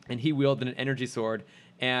 And he wielded an energy sword.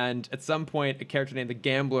 And at some point, a character named the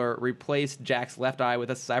Gambler replaced Jack's left eye with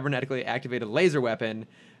a cybernetically activated laser weapon,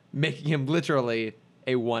 making him literally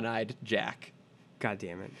a one-eyed Jack. God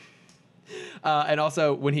damn it. And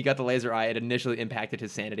also, when he got the laser eye, it initially impacted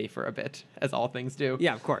his sanity for a bit, as all things do.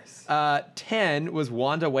 Yeah, of course. 10 was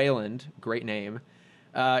Wanda Wayland. Great name.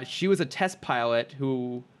 She was a test pilot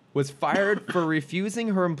who was fired for refusing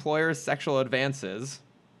her employer's sexual advances.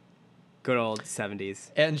 Good old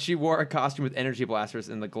 70s. And she wore a costume with energy blasters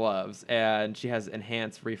in the gloves. And she has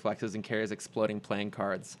enhanced reflexes and carries exploding playing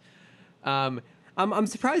cards. I'm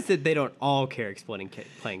surprised that they don't all carry exploding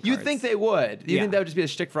playing cards. You'd think they would. You'd Yeah. think that would just be a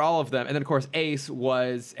shtick for all of them. And then, of course, Ace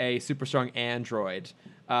was a super strong android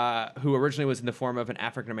who originally was in the form of an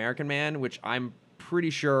African-American man, which I'm pretty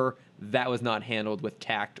sure that was not handled with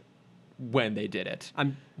tact when they did it.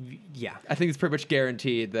 Yeah. I think it's pretty much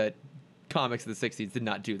guaranteed that comics of the 60s did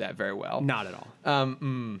not do that very well. Not at all.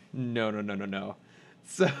 No.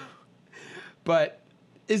 So, but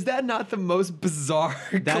is that not the most bizarre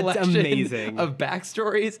That's collection amazing. of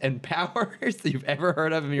backstories and powers that you've ever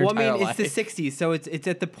heard of in your entire life? It's the 60s, so it's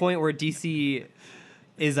at the point where DC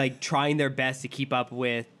is like trying their best to keep up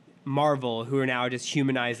with Marvel, who are now just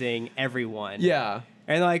humanizing everyone. Yeah.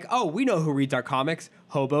 And they're like, oh, we know who reads our comics: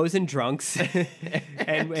 hobos and drunks,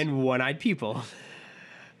 and one-eyed people.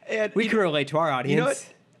 And We can relate to our audience. You know what?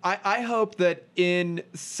 I hope that in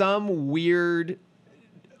some weird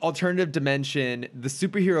alternative dimension, the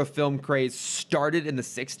superhero film craze started in the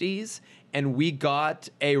 60s, and we got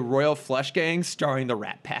a Royal Flush Gang starring the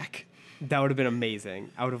Rat Pack. That would have been amazing.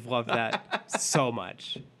 I would have loved that so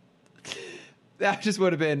much. That just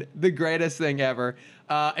would have been the greatest thing ever.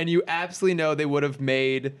 And you absolutely know they would have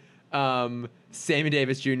made Sammy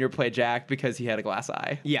Davis Jr. play Jack because he had a glass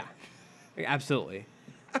eye. Yeah, absolutely.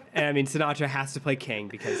 And I mean, Sinatra has to play King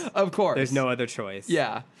because Of course. there's no other choice.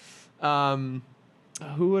 Yeah.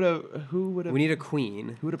 Who would have? We need a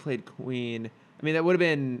queen. Who would have played Queen? I mean, that would have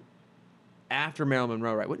been after Marilyn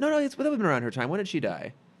Monroe, right? No, that would have been around her time. When did she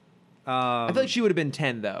die? I feel like she would have been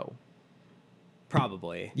 10, though.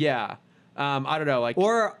 Probably. Yeah. I don't know. Like,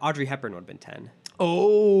 Or Audrey Hepburn would have been 10.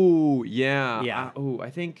 oh yeah. Yeah. I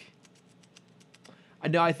think.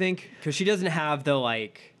 No, I think. Because she doesn't have the,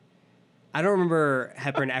 like... I don't remember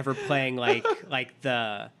Hepburn ever playing, like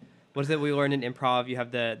the... What is it we learned in improv? You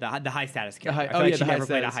have the high status character. I feel like she never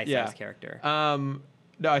played a high status character.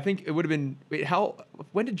 No, I think it would have been. Wait,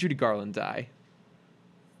 when did Judy Garland die?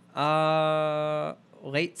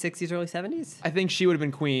 Late 60s, early 70s? I think she would have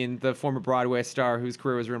been Queen, the former Broadway star whose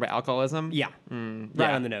career was ruined by alcoholism. Yeah. Yeah.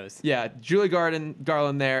 Right on the nose. Yeah, Julie Garland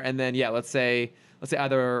there, and then let's say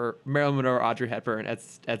either Marilyn Monroe or Audrey Hepburn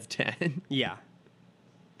as 10. Yeah.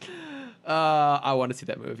 I want to see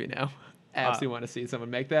that movie now. Absolutely want to see someone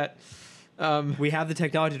make that. We have the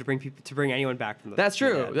technology to bring anyone back from the That's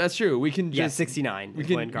true. dead. That's true. We can Yeah, just 69 We is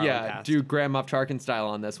can when Garland passed. do Grand Moff Tarkin style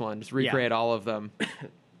on this one. Just recreate all of them.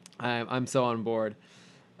 I'm so on board.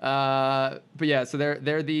 But yeah, so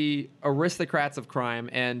they're the aristocrats of crime,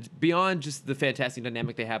 and beyond just the fantastic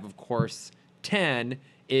dynamic they have, of course, 10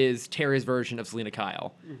 is Terry's version of Selena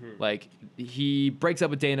Kyle. Like, he breaks up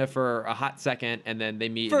with Dana for a hot second, and then they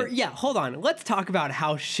meet. Hold on. Let's talk about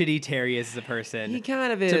how shitty Terry is as a person. He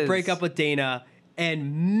kind of is. To break up with Dana,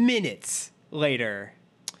 and minutes later,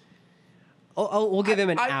 we'll give him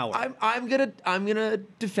an hour. I'm gonna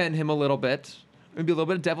defend him a little bit. I'm gonna be a little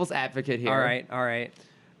bit of devil's advocate here. All right.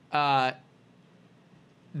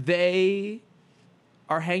 They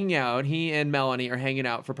are hanging out. He and Melanie are hanging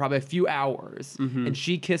out for probably a few hours, and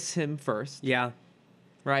she kisses him first. Yeah.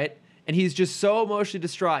 Right? And he's just so emotionally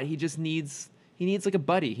distraught. He needs like a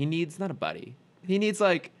buddy. He needs not a buddy. He needs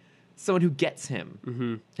like someone who gets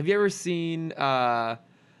him. Have you ever seen the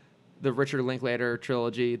Richard Linklater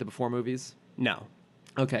trilogy, the Before movies? No.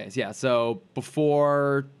 Okay, yeah. So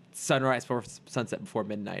before sunrise, before sunset, before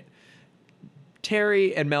midnight,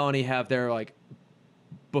 Terry and Melanie have their like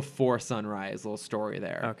before sunrise little story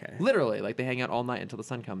there. Okay. Literally, like they hang out all night until the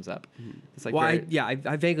sun comes up. It's like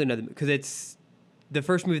I vaguely know them because it's the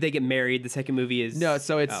first movie they get married. The second movie is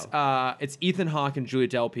so it's Ethan Hawke and Julia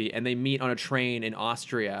Delpy, and they meet on a train in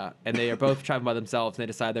Austria, and they are both traveling by themselves, and they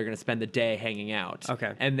decide they're going to spend the day hanging out.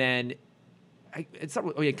 Okay. And then it's not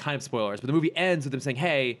really kind of spoilers, but the movie ends with them saying,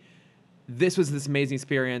 "Hey, this was this amazing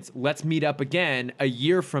experience. Let's meet up again a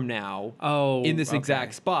year from now in this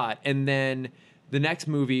exact spot." And then the next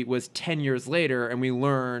movie was 10 years later, and we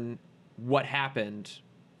learn what happened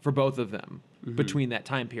for both of them between that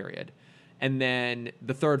time period. And then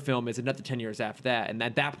the third film is another 10 years after that, and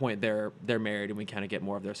at that point they're married, and we kind of get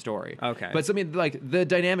more of their story. Okay. But so, I mean, like the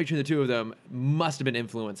dynamic between the two of them must have been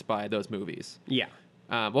influenced by those movies. Yeah.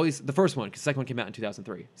 Well, at least the first one, because the second one came out in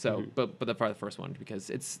 2003. So, but the first one, because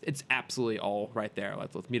it's absolutely all right there.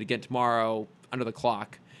 Let's meet again tomorrow under the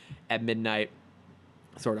clock at midnight,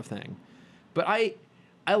 sort of thing. But I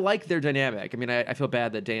like their dynamic. I mean, I feel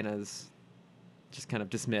bad that Dana's just kind of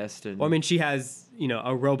dismissed. And Well, I mean, she has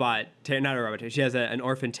a robot. Not a robot. She has an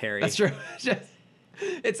orphan Terry. that's true.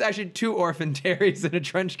 It's actually two orphan Terrys in a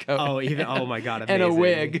trench coat. Oh my god, amazing. And a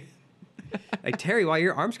wig. Like, Terry, wow,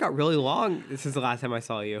 your arms got really long since the last time I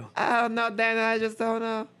saw you. I don't know, Dana. I just don't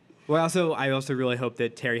know. Well, I also really hope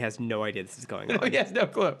that Terry has no idea this is going on. No, he has no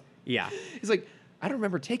clue. Yeah. He's like, I don't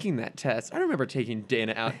remember taking that test. I don't remember taking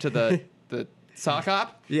Dana out to the sock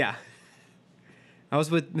hop. Yeah. I was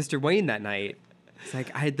with Mr. Wayne that night. It's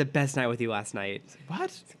like, I had the best night with you last night.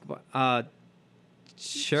 What?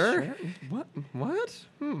 Sure. What?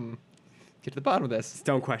 Get to the bottom of this.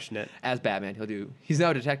 Don't question it. As Batman, he's now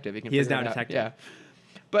a detective. He is now a detective. Yeah.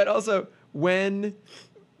 But also, when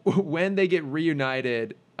they get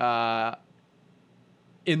reunited in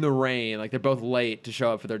the rain, like they're both late to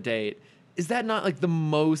show up for their date, is that not like the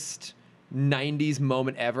most 90s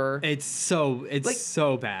moment ever? It's so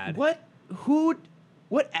bad.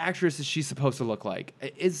 What actress is she supposed to look like?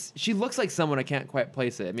 She looks like someone I can't quite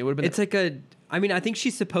place it. I mean, it would have been. I think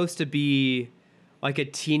she's supposed to be like a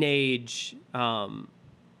teenage,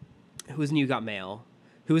 who's in You Got Mail,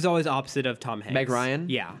 who was always opposite of Tom Hanks. Meg Ryan?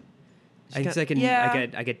 Yeah. She's like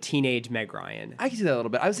a teenage Meg Ryan. I can see that a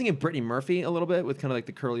little bit. I was thinking Brittany Murphy a little bit with kind of like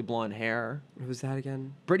the curly blonde hair. Who's that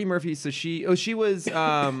again? Brittany Murphy. So she was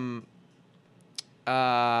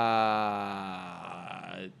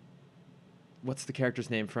what's the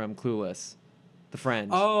character's name from Clueless? The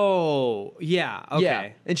friend. Oh, yeah. Okay. Yeah.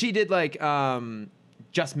 And she did like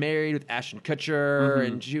Just Married with Ashton Kutcher,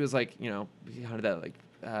 and she was like, how did that like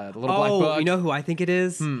the Little Black Book. You know who I think it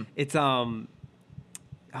is? It's oh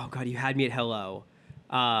god, you had me at hello.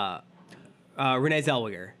 Renee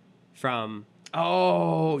Zellweger from you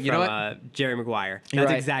know what? Jerry Maguire. You're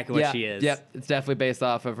That's right. exactly what she is. Yep, it's definitely based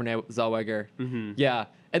off of Renee Zellweger. Yeah,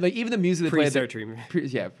 and like even the music they played. Pre-surgery.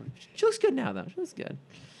 Yeah, she looks good now though. She looks good.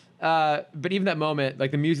 But even that moment,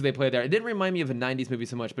 like the music they played there, it didn't remind me of a '90s movie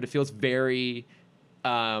so much, but it feels very.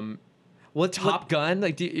 Top Gun?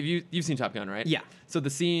 Like, you've seen Top Gun, right? Yeah. So the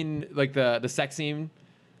scene, like the sex scene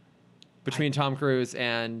between Tom Cruise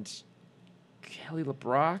and Kelly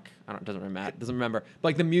LeBrock. Doesn't remember. But,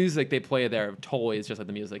 like the music they play there totally is just like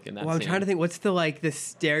the music in that. Well, I'm scene. trying to think. What's the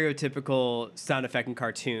stereotypical sound effect in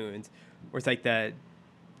cartoons where it's like the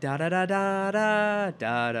da da da da da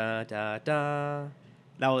da da da da.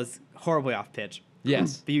 That was horribly off pitch.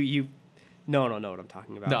 Yes. But you know what I'm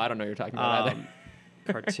talking about. No, I don't know what you're talking about either.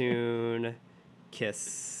 Cartoon kiss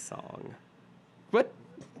song. What?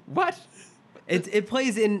 It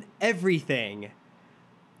plays in everything.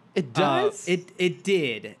 It does? It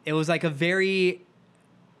did. It was like a very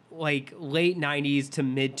like late 90s to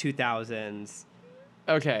mid 2000s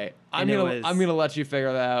Okay, I'm And it gonna was- I'm gonna let you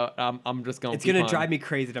figure that out. I'm just gonna. It's keep gonna on- drive me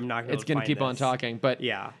crazy that I'm not gonna. It's gonna keep on talking, but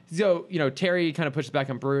Yeah. So Terry kind of pushes back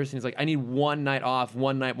on Bruce, and he's like, "I need one night off.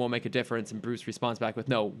 One night won't make a difference." And Bruce responds back with,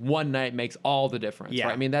 "No, one night makes all the difference." Yeah.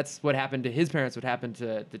 Right? I mean, that's what happened to his parents. What happened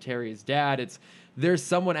to Terry's dad? There's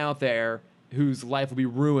someone out there whose life will be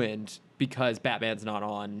ruined because Batman's not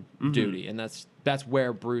on duty, and that's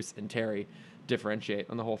where Bruce and Terry differentiate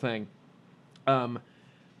on the whole thing.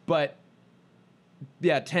 But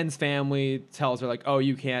yeah, Ten's family tells her like, "Oh,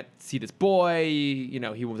 you can't see this boy. He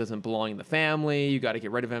doesn't belong in the family. You got to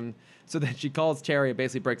get rid of him." So then she calls Terry and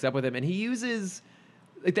basically breaks up with him, and he uses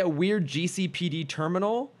like that weird GCPD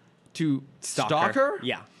terminal to stalk her.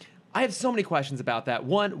 Yeah. I have so many questions about that.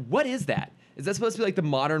 One, what is that? Is that supposed to be like the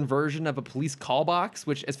modern version of a police call box,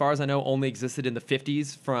 which, as far as I know, only existed in the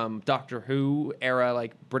 50s from Doctor Who era,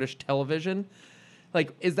 like British television?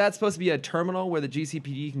 Like, is that supposed to be a terminal where the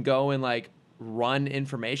GCPD can go and like run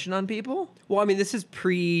information on people? Well, I mean, this is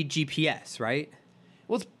pre-GPS, right?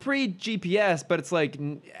 Well, it's pre-GPS, but it's like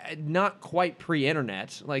not quite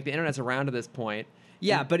pre-internet. Like the internet's around to this point.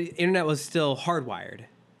 Yeah, but internet was still hardwired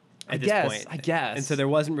at this point. I guess. And so there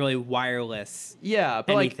wasn't really wireless. Yeah,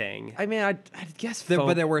 but anything. Like, I mean, I guess.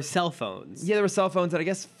 But there were cell phones. Yeah, there were cell phones, and I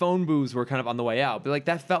guess phone booths were kind of on the way out. But like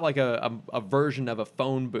that felt like a version of a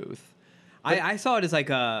phone booth. I saw it as like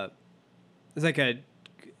a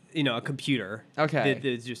computer. Okay. That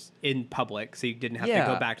is just in public, so you didn't have to Yeah,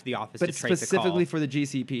 go back to the office but to it's trace specifically a call. for the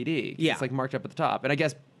GCPD. Yeah. It's like marked up at the top. And I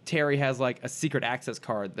guess Terry has like a secret access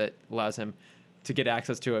card that allows him to get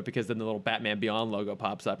access to it because then the little Batman Beyond logo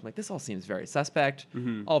pops up. I'm like, this all seems very suspect,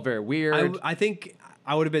 all very weird. I think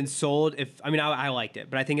I would have been sold if I liked it,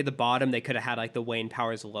 but I think at the bottom they could have had like the Wayne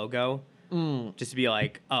Powers logo, just to be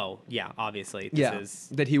like, oh yeah, obviously this is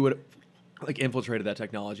that he would like infiltrated that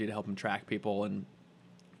technology to help him track people, and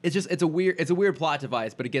it's a weird plot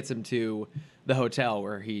device, but it gets him to the hotel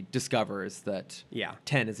where he discovers that Yeah.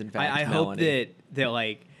 10 is in fact I hope that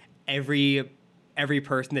like every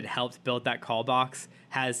person that helped build that call box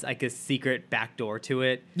has like a secret back door to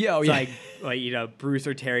it. Yeah, oh, So, yeah. like Bruce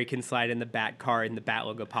or Terry can slide in the Bat card and the Bat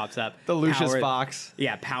logo pops up. the Lucius Powers- Fox,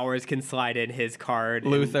 Yeah, Powers can slide in his card.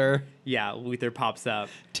 and- Luther, yeah, Luther pops up.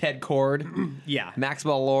 Ted Cord, Yeah.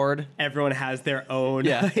 Maxwell Lord, Everyone has their own.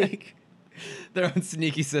 Yeah. Like, their own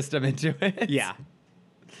sneaky system into it. yeah.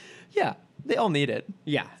 Yeah, they all need it.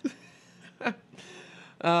 Yeah.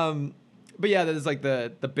 But yeah, there's like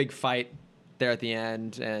the big fight there at the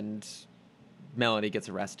end, and Melanie gets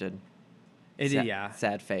arrested. Yeah.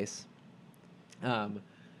 Sad face.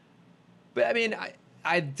 But I mean,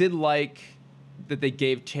 I did like that they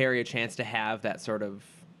gave Terry a chance to have that sort of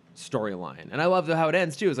storyline, and I love how it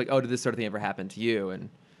ends too. It's like, oh, did this sort of thing ever happen to you? And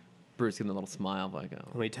Bruce getting a little smile, like, oh,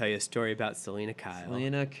 Let me tell you a story about Selena Kyle.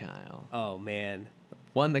 Selena Kyle, Oh man.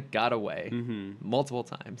 one that got away Mm-hmm. multiple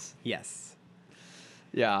times. Yes.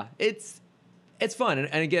 Yeah, it's fun,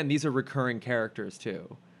 and again, these are recurring characters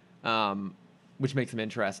too, which makes them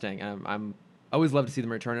interesting. I'm I always love to see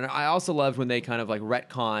them return, and I also loved when they kind of like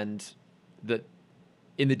retconned that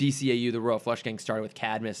in the DCAU, the Royal Flush Gang started with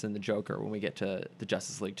Cadmus and the Joker when we get to the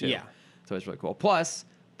Justice League too. Yeah. So it's really cool. Plus,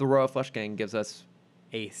 the Royal Flush Gang gives us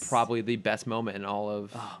Ace. probably the best moment in all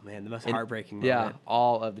of Oh man, the most in- heartbreaking moment. yeah,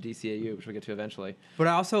 all of the DCAU, which we'll get to eventually. What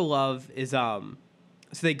I also love is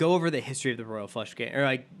so they go over the history of the Royal Flush Gang, or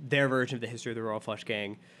like their version of the history of the Royal Flush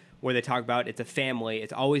Gang, where they talk about it's a family,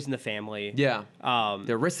 it's always in the family. Yeah, Um,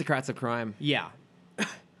 the aristocrats of crime. yeah.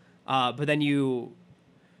 But then you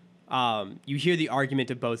hear the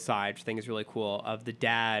argument of both sides, which I think is really cool, of the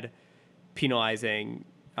dad penalizing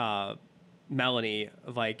Melanie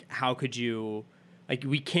of like, how could you, like,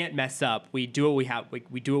 we can't mess up. We do what we have. Like,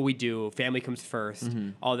 we do what we do. Family comes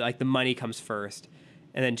 1st. All the money comes first,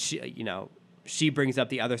 and then she brings up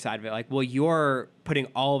the other side of it, like, well, you're putting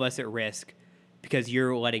all of us at risk because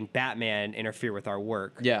you're letting Batman interfere with our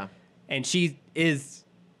work. Yeah, And she is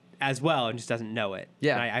as well and just doesn't know it.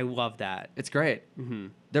 Yeah. And I love that. it's great.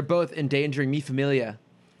 They're both endangering me familia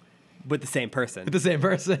With the same person. with the same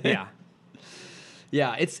person. Yeah.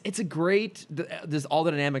 Yeah, it's a great. There's all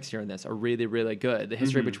the dynamics here in this are really really good. The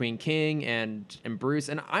history between King and Bruce,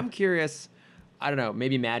 and I'm curious. I don't know.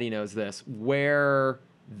 Maybe Maddie knows this where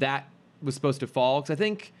that was supposed to fall, because I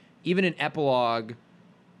think even in epilogue,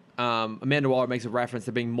 Amanda Waller makes a reference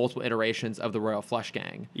to being multiple iterations of the Royal Flush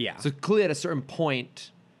Gang. Yeah. So clearly, at a certain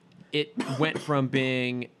point, it went from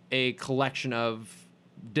being a collection of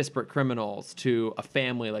disparate criminals to a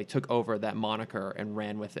family like took over that moniker and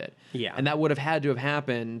ran with it. Yeah. And that would have had to have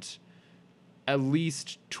happened at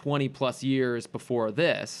least 20 plus years before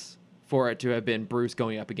this for it to have been Bruce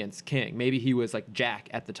going up against King. Maybe he was like Jack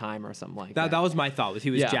at the time or something like that. That was my thought. Was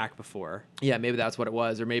he was Yeah. Jack before? Yeah, maybe that's what it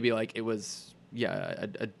was, or maybe like it was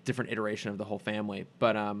a different iteration of the whole family.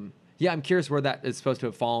 But yeah, I'm curious where that is supposed to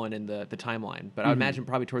have fallen in the timeline. But I would imagine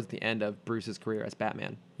probably towards the end of Bruce's career as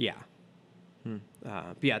Batman. Yeah.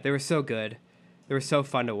 But yeah, they were so good. They were so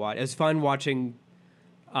fun to watch. It was fun watching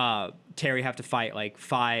Terry have to fight like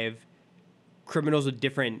 5 criminals with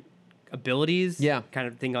different abilities. Yeah. Kind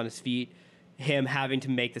of thing on his feet. Him having to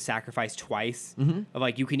make the sacrifice twice. Of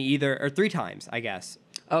like, you can either, or 3 times, I guess.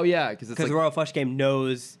 Oh yeah, because Because the Royal Flush Game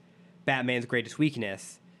knows Batman's greatest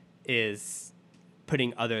weakness is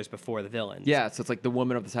putting others before the villains. yeah, so it's like the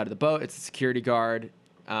woman on the side of the boat. It's the security guard.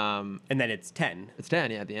 And then it's 10. It's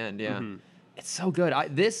 10, yeah, at the end, yeah. It's so good. I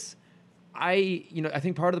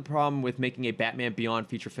think part of the problem with making a Batman Beyond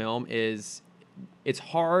feature film is it's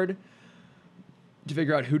hard to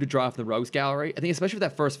figure out who to draw from the rogues gallery. I think especially with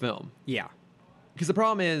that first film. Yeah. Because the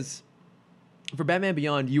problem is, for Batman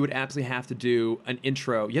Beyond, you would absolutely have to do an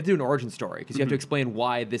intro. You have to do an origin story because you have to explain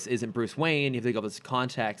why this isn't Bruce Wayne. You have to give all this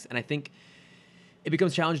context. And I think it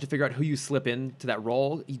becomes challenging to figure out who you slip into that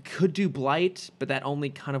role. You could do Blight, but that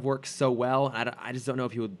only kind of works so well. I just don't know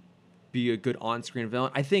if he would be a good on-screen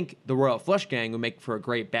villain. I think the Royal Flush Gang would make for a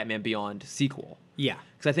great Batman Beyond sequel. Yeah.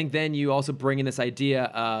 Because I think then you also bring in this idea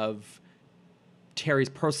of Terry's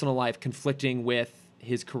personal life conflicting with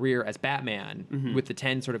his career as Batman. With the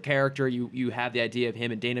 10 sort of character, you have the idea of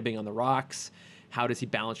him and Dana being on the rocks. How does he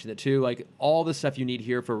balance the two? Like, all the stuff you need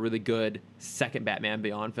here for a really good second Batman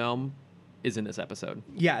Beyond film is in this episode.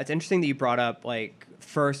 Yeah, it's interesting that you brought up like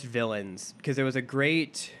first villains, because there was a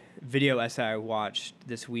great video essay I watched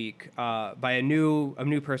this week by a new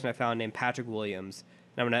person I found named Patrick Williams.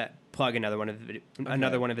 And I'm gonna plug another one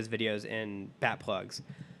of his videos in Bat Plugs.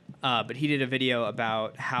 But he did a video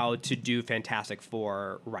about how to do Fantastic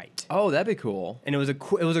Four right. Oh, that'd be cool. And it was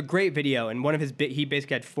a great video. And one of his he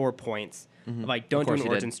basically had 4 points of like, don't do an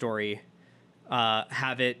origin story,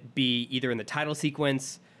 have it be either in the title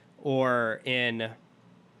sequence or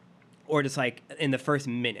just like in the first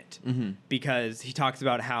minute, because he talks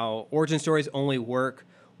about how origin stories only work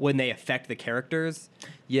when they affect the characters.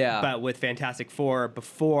 Yeah. But with Fantastic Four,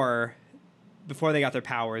 before they got their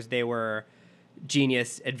powers, they were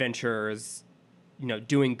genius adventurers,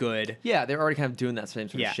 doing good. Yeah, they're already kind of doing that same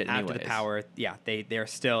sort of shit after anyways. the power, they're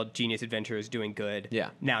still genius adventurers doing good. Yeah.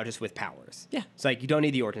 Now just with powers. Yeah. It's like you don't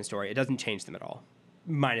need the origin story. It doesn't change them at all,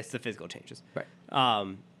 minus the physical changes.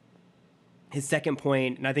 Right. His second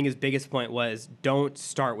point, and I think his biggest point, was don't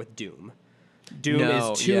start with Doom. Doom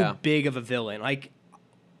No, is too yeah. big of a villain. Like,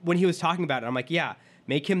 when he was talking about it, I'm like, yeah,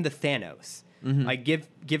 make him the Thanos. Like, give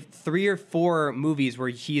 3 or 4 movies where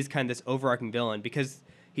he's kind of this overarching villain, because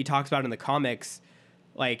he talks about in the comics,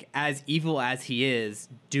 like, as evil as he is,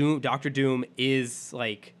 Doctor Doom is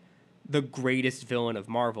like the greatest villain of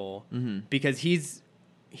Marvel, because he's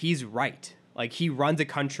right. Like, he runs a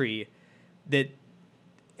country that.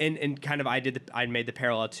 And kind of I made the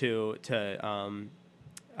parallel to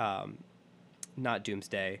not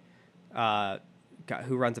Doomsday, God,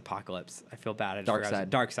 who runs Apocalypse? I feel bad.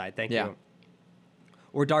 Darkseid. Thank you.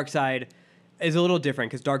 Or Darkseid is a little different,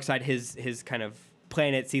 because Darkseid, his kind of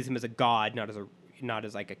planet sees him as a god, not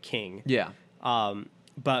as like a king. Yeah.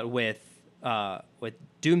 But with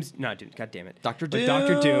Doom's not Doom. God damn it. Dr. With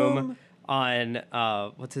Doctor Doom on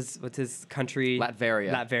what's his country?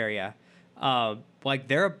 Latveria. Like,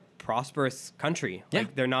 they're a prosperous country. Yeah.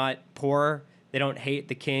 Like, they're not poor. They don't hate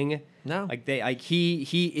the king. No. Like,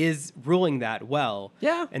 he is ruling that well.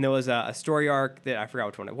 Yeah. And there was a story arc that I forgot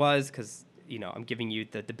which one it was, because I'm giving you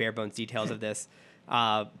the bare bones details of this,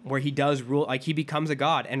 where he does rule. Like, he becomes a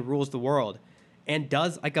god and rules the world, and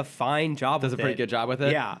does like a fine job. Does a pretty good job with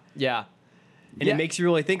it. Yeah. Yeah. And it makes you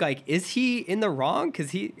really think, like, is he in the wrong?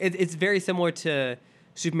 Because it's very similar to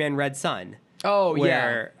Superman Red Son. Oh,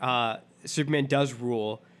 where, Superman does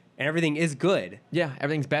rule, and everything is good. Yeah,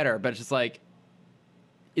 everything's better, but it's just like,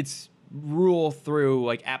 it's rule through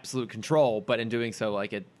like absolute control, but in doing so,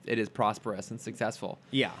 like it is prosperous and successful.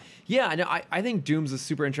 Yeah. Yeah, no, I think Doom's a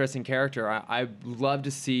super interesting character. I love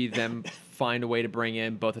to see them find a way to bring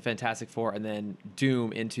in both the Fantastic Four and then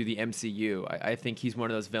Doom into the MCU. I think he's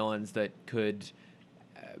one of those villains that could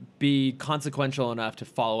be consequential enough to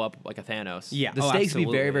follow up like a Thanos. Yeah. The stakes would be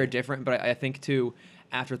very, absolutely. very different, but I think too,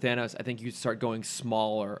 after Thanos, I think you start going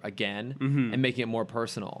smaller again and making it more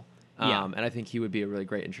personal. Yeah. And I think he would be a really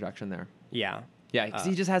great introduction there. Yeah. Yeah, because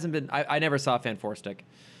he just hasn't been. I never saw Fan Four Stick,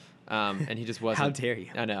 and he just wasn't. How dare you?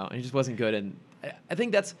 I know, and he just wasn't good. And I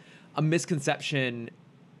think that's a misconception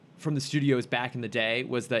from the studios back in the day,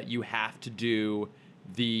 was that you have to do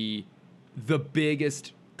the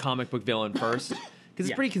biggest comic book villain first. Because it's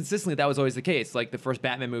Yeah. pretty consistently that was always the case. Like the first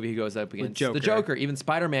Batman movie, he goes up against Joker. the Joker. Even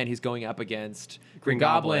Spider-Man, he's going up against Green Green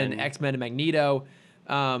Goblin, Goblin. X-Men, and Magneto.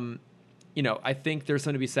 I think there's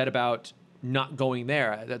something to be said about not going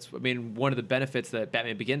there. One of the benefits that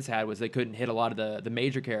Batman Begins had was they couldn't hit a lot of the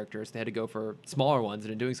major characters. They had to go for smaller ones,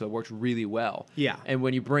 and in doing so, it worked really well. Yeah. And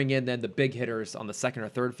when you bring in then the big hitters on the second or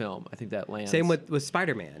third film, I think that lands. Same with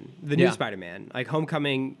Spider-Man, the new Yeah. Spider-Man. Like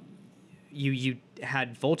Homecoming, you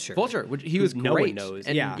had Vulture. Vulture, which he who was no one great. knows.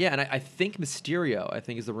 And, Yeah. and I think Mysterio, I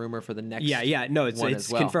think, is the rumor for the next. Yeah. No, it's one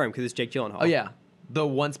as well. confirmed because it's Jake Gyllenhaal. Oh yeah, the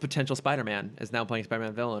once potential Spider-Man is now playing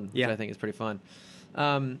Spider-Man villain, which Yeah. I think is pretty fun.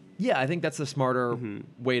 I think that's a smarter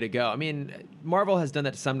Mm-hmm. way to go. I mean, Marvel has done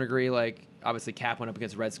that to some degree. Like obviously, Cap went up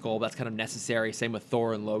against Red Skull. But that's kind of necessary. Same with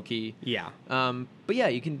Thor and Loki. Yeah. But yeah,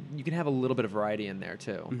 you can have a little bit of variety in there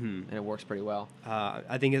too, Mm-hmm. and it works pretty well.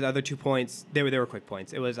 I think his other 2 points, they were quick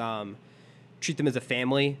points. It was treat them as a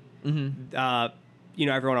family. Mm-hmm.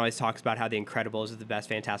 Everyone always talks about how The Incredibles is the best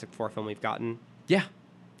Fantastic Four film we've gotten. Yeah,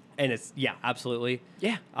 And it's, absolutely.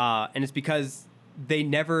 yeah, And it's because they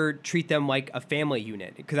never treat them like a family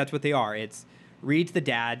unit, because that's what they are. It's Reed's the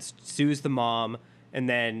dad, Sue's the mom, and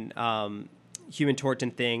then Human Torch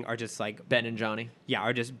and Thing are just like, Ben and Johnny.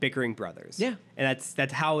 are just bickering brothers. Yeah. And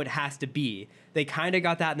that's how it has to be. They kind of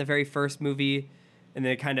got that in the very first movie, and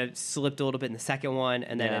then it kind of slipped a little bit in the second one,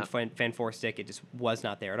 and then Yeah. in Fan Four Stick, it just was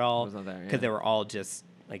not there at all. Was not there, Because yeah. they were all just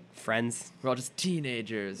like friends. We're all just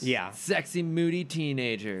teenagers. Yeah. Sexy, moody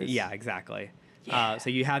teenagers. Yeah, exactly. Yeah. So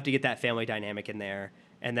you have to get that family dynamic in there,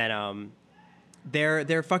 and then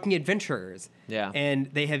they're fucking adventurers. Yeah. And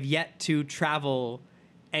they have yet to travel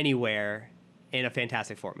anywhere in a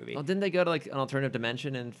Fantastic Four movie. Well, didn't they go to like an alternative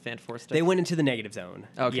dimension in Fan Four Stick? They went into the negative zone.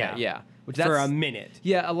 Okay, yeah. Which for that's- a minute.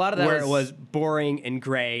 Yeah, a lot of that Where it was boring and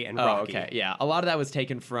gray and Oh, rocky. okay, yeah. A lot of that was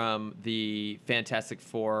taken from the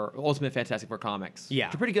Ultimate Fantastic Four comics. Yeah.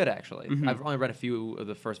 Which are pretty good, actually. I've only read a few of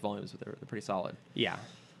the first volumes, but they're pretty solid. Yeah.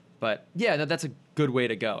 But yeah, no, that's a good way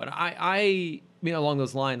to go. And I mean, along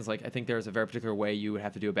those lines, like I think there's a very particular way you would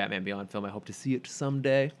have to do a Batman Beyond film. I hope to see it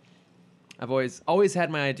someday. I've always had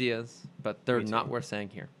my ideas, but they're Me too. not worth saying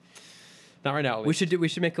here. Not right now. At We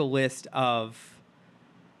least. should make a list of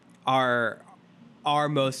our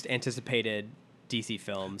most anticipated DC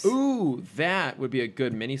films. Ooh, that would be a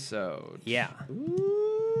good mini-sode. Yeah.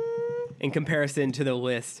 In comparison to the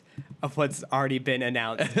list of what's already been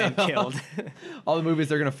announced and killed. All the movies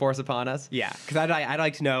they're gonna force upon us. Yeah, because I'd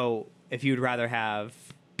like to know if you'd rather have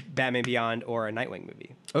Batman Beyond or a Nightwing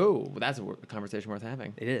movie. Oh, well, that's a conversation worth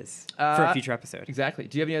having. It is for a future episode. Exactly.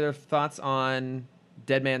 Do you have any other thoughts on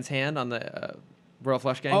Dead Man's Hand on the Royal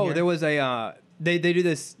Flush Gang? Oh, here? there was a they do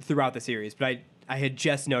this throughout the series, but I had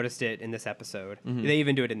just noticed it in this episode. Mm-hmm. They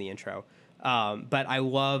even do it in the intro. But I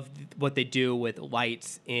love what they do with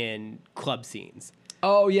lights in club scenes.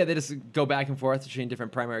 Oh yeah, they just go back and forth between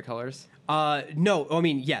different primary colors. No, I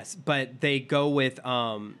mean yes, but they go with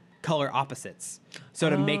color opposites. So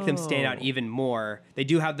to make them stand out Oh. even more, they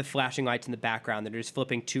do have the flashing lights in the background. They're just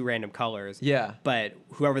flipping two random colors. Yeah. But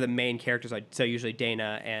whoever the main characters are, so usually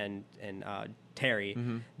Dana and Terry,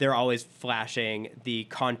 they're always flashing the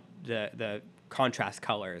contrast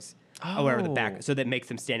colors or whatever the Oh. back, so that makes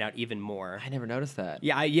them stand out even more. I never noticed that.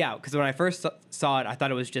 Yeah, because when I first saw it, I thought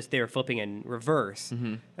it was just they were flipping in reverse. Mm-hmm.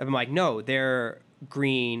 And I'm like, no, they're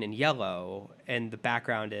green and yellow, and the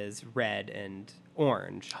background is red and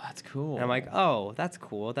orange. Oh, that's cool. And I'm like, oh, that's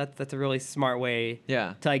cool. That's a really smart way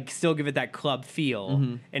Yeah. to like still give it that club feel,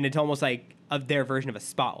 Mhm. and it's almost like of their version of a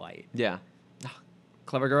spotlight. Yeah. Ah,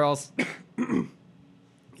 clever girls.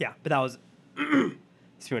 Yeah, but that was too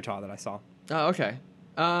much all that I saw. Oh, okay.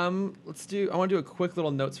 Let's do. I want to do a quick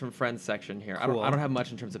little notes from friends section here. Cool. I don't have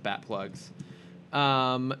much in terms of bat plugs.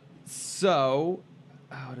 What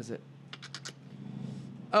is it?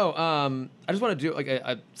 Oh, I just want to do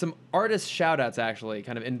like some artist shout outs actually,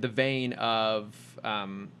 kind of in the vein of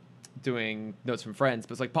doing notes from friends.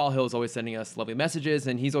 But it's like Paul Hill's always sending us lovely messages,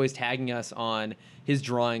 and he's always tagging us on his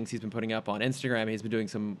drawings he's been putting up on Instagram. He's been doing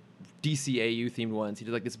some DCAU themed ones. He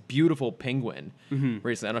did like this beautiful penguin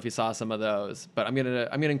recently. I don't know if you saw some of those, but I'm gonna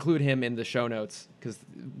include him in the show notes because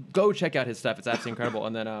go check out his stuff. It's absolutely incredible.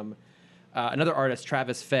 And then another artist,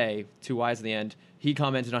 Travis Fay, 2 Y's at the end. He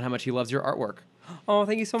commented on how much he loves your artwork Oh,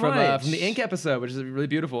 thank you so from much. the Ink episode, which is really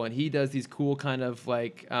beautiful. And he does these cool kind of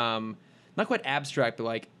like not quite abstract, but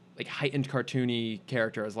like heightened cartoony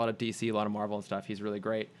characters. A lot of DC, a lot of Marvel and stuff. He's really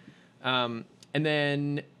great. And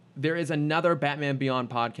then there is another Batman Beyond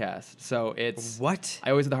podcast. So it's What? I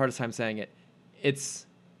always have the hardest time saying it. It's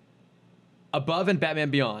Above and Batman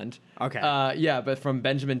Beyond. Okay. Yeah, but from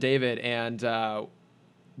Benjamin David and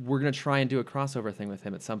we're gonna try and do a crossover thing with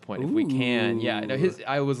him at some point if we can. Yeah, no,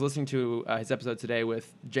 I was listening to his episode today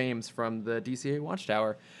with James from the DCA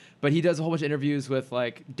Watchtower, but he does a whole bunch of interviews with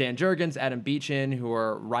like Dan Jurgens, Adam Beechin, who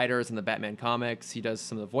are writers in the Batman comics. He does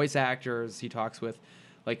some of the voice actors. He talks with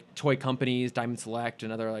like toy companies, Diamond Select,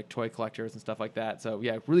 and other like toy collectors and stuff like that. So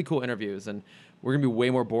yeah, really cool interviews, and we're gonna be way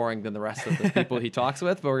more boring than the rest of the people he talks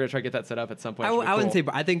with, but we're gonna try to get that set up at some point. I wouldn't say,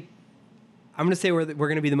 but I think I'm gonna say we're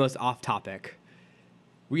gonna be the most off topic.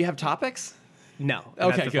 We have topics? No.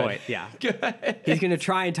 Okay, that's the good. point. Yeah. Good. He's going to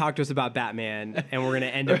try and talk to us about Batman, and we're going to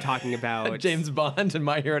end up talking about James Bond and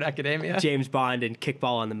My Hero Academia. James Bond and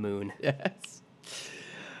Kickball on the Moon. Yes.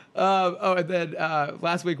 And then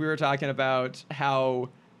last week we were talking about how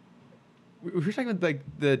we were talking about like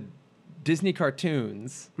the Disney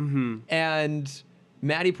cartoons, and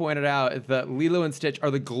Maddie pointed out that Lilo and Stitch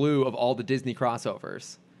are the glue of all the Disney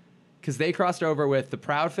crossovers. Because they crossed over with the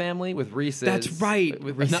Proud Family, with Reese's. That's right.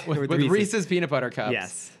 With Reese's. Reese's peanut butter cups.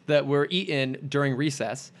 Yes. That were eaten during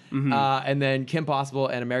recess. And then Kim Possible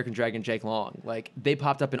and American Dragon Jake Long. Like, they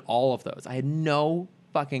popped up in all of those. I had no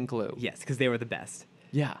fucking clue. Yes, because they were the best.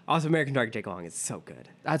 Yeah. Also, American Dragon Jake Long is so good.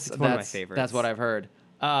 That's one of my favorites. That's what I've heard.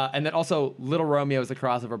 And then also, Little Romeo is the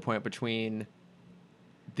crossover point between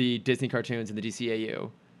the Disney cartoons and the DCAU.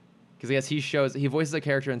 Because I guess he voices a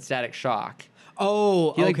character in Static Shock.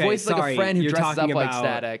 Oh, He like okay. voices like a friend who You're dresses up talking like about,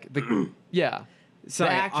 Static. Yeah. Sorry,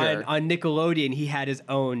 the actor. on Nickelodeon, he had his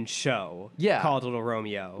own show. Yeah. Called Little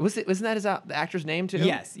Romeo. Wasn't that the actor's name too?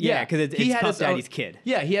 Yes. Yeah, because it's He had Puff his own- Daddy's kid.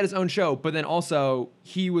 Yeah, he had his own show, but then also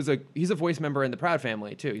he's a voice member in the Proud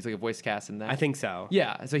Family too. He's like a voice cast in that. I think so.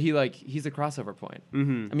 Yeah, so he's a crossover point.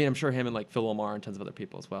 Mm-hmm. I mean, I'm sure him and like Phil Lamar and tons of other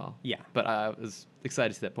people as well. Yeah. But I was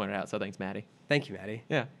excited to see that pointed out. So thanks, Maddie. Thank you, Maddie.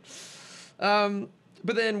 Yeah.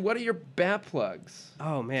 But then, what are your bat plugs?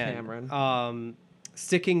 Oh man, Cameron.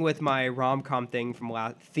 Sticking with my rom-com thing from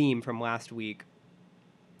last week,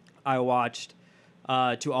 I watched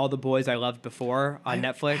To All the Boys I Loved Before on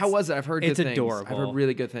Netflix. How was it? I've heard good it's things. adorable. I've heard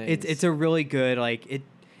really good things. It's a really good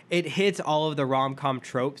it hits all of the rom-com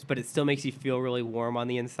tropes, but it still makes you feel really warm on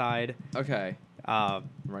the inside. Okay. I'm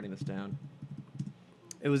writing this down.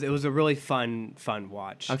 It was a really fun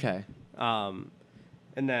watch. Okay. And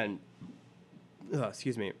then,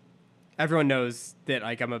 excuse me, everyone knows that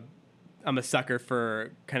like I'm a sucker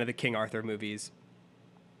for kind of the King Arthur movies.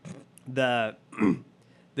 The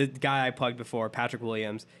guy I plugged before, Patrick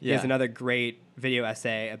Williams, he has another great video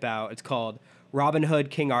essay about, it's called Robin Hood,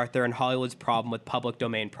 King Arthur, and Hollywood's Problem with Public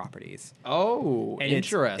Domain Properties. Oh, And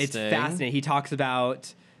interesting. It's fascinating. He talks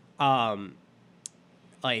about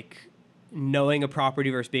like knowing a property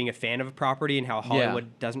versus being a fan of a property and how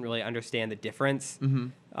Hollywood doesn't really understand the difference.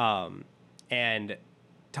 And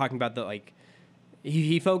talking about the like,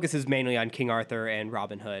 he focuses mainly on King Arthur and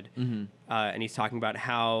Robin Hood, and he's talking about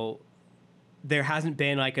how there hasn't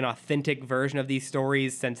been like an authentic version of these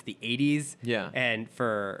stories since the 80s. Yeah. And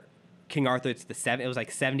for King Arthur, it was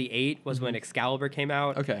like 78 was when Excalibur came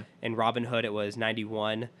out. Okay. And Robin Hood, it was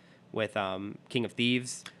 91 with King of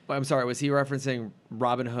Thieves. Well, I'm sorry. Was he referencing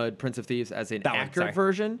Robin Hood, Prince of Thieves, as an accurate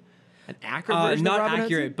version? An accurate version? Not of Robin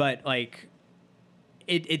accurate, Hood? but like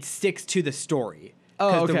it sticks to the story.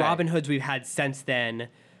 Oh, okay. The Robin Hoods we've had since then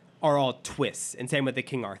are all twists, and same with the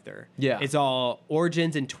King Arthur. Yeah. It's all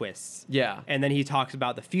origins and twists. Yeah. And then he talks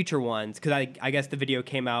about the future ones, because I guess the video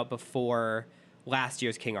came out before last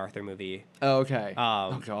year's King Arthur movie. Oh, okay.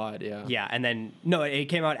 Oh God, yeah. Yeah, and then no, it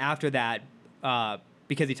came out after that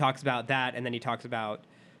because he talks about that, and then he talks about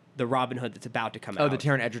the Robin Hood that's about to come out. Oh, the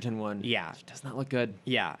Taron Egerton one. Yeah. It does not look good.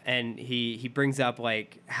 Yeah, and he brings up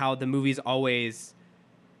like how the movies always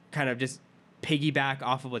kind of just piggyback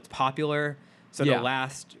off of what's popular. So Yeah. the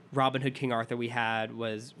last Robin Hood King Arthur we had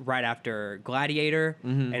was right after Gladiator,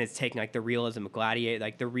 and it's taking like the realism of Gladiator,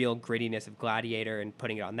 like the real grittiness of Gladiator, and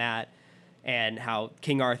putting it on that, and how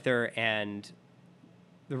King Arthur and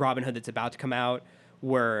the Robin Hood that's about to come out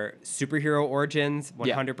were superhero origins,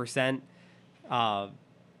 100%.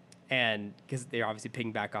 And because they're obviously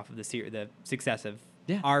piggyback off of the success of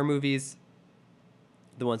our movies,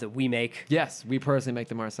 the ones that we make. Yes, we personally make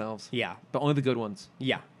them ourselves. Yeah, but only the good ones.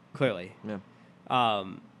 Yeah, clearly. Yeah.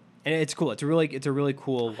 And it's cool. It's a really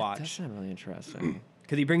cool watch. That's not really interesting.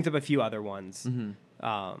 Because he brings up a few other ones.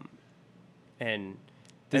 And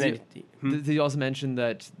did he also mention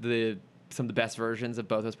that some of the best versions of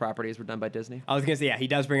both those properties were done by Disney? I was gonna say, yeah, he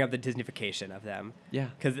does bring up the Disneyfication of them. Yeah.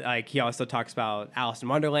 Because like he also talks about Alice in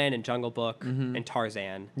Wonderland and Jungle Book and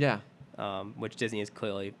Tarzan. Yeah. Which Disney has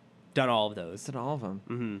clearly done all of those. Done all of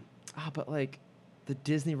them. But like the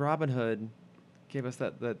Disney Robin Hood gave us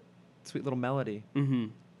that sweet little melody.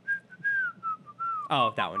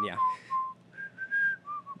 Oh, that one, yeah.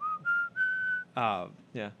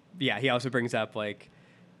 Yeah. Yeah, he also brings up like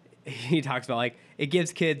he talks about like it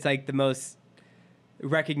gives kids like the most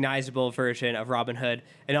recognizable version of Robin Hood,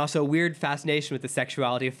 and also a weird fascination with the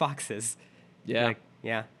sexuality of foxes. Yeah. Like,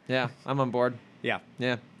 yeah, Yeah. I'm on board. yeah.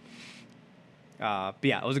 Yeah. But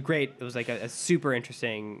yeah, it was like a super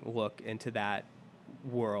interesting look into that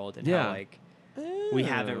world and Yeah. how like we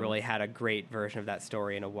haven't really had a great version of that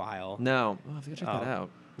story in a while. No. I'll have to go check that Oh. out.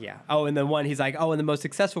 Yeah. Oh, and then one he's like, oh, and the most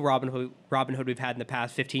successful Robin Hood we've had in the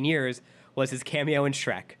past 15 years was his cameo in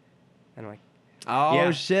Shrek. And I'm like, Oh,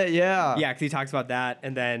 Yeah. shit. Yeah. yeah, because he talks about that,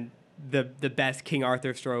 and then the best King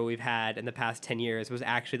Arthur story we've had in the past 10 years was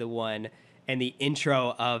actually the one in the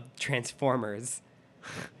intro of Transformers.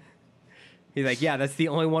 He's like, yeah, that's the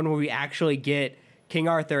only one where we actually get King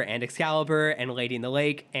Arthur and Excalibur and Lady in the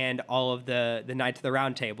Lake and all of the Knights of the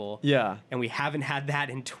Round Table. Yeah. And we haven't had that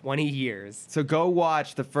in 20 years. So go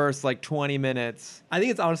watch the first like 20 minutes. I think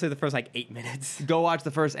it's honestly the first like 8 minutes. Go watch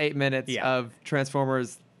the first 8 minutes Yeah. of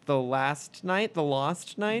Transformers The Lost Night? The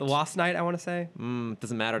Lost Night, I want to say.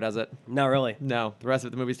 Doesn't matter, does it? No, really. No. The rest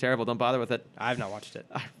of the movie's terrible. Don't bother with it. I've not watched it.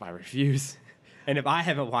 I refuse. And if I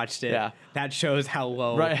haven't watched it, Yeah. that shows how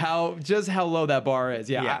low. Right, how low that bar is.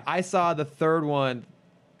 Yeah, Yeah. I saw the third one.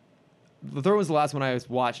 The third one was the last one I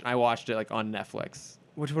watched, and I watched it like on Netflix.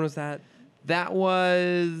 Which one was that? That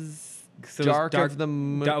was So it was Dark of the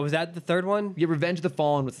Moon. Was that the third one? Yeah, Revenge of the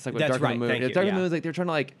Fallen was like with That's Dark right, of the Moon. thank Yeah, you, Dark of yeah. the Moon was like they were trying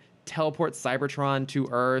to like teleport Cybertron to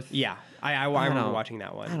Earth. Yeah, I don't remember know. watching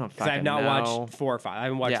that one. I don't Because I have not fucking know. watched 4 or 5. I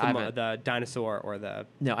haven't watched Yeah, I haven't. the dinosaur or the.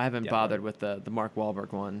 No, I haven't Yeah, bothered with the Mark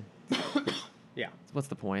Wahlberg one. Yeah. What's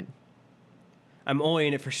the point? I'm only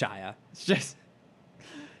in it for Shia. It's just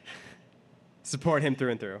Support him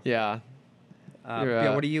through and through. yeah.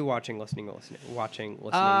 Yeah, what are you watching, listening, reading?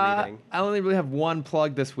 I only really have one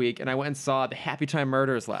plug this week, and I went and saw the Happy Time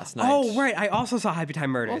Murders last night. Oh, right. I also saw Happy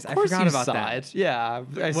Time Well, Murders. of I course forgot you about saw that. it. Yeah. I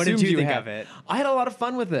What did assumed you think had. of it? I had a lot of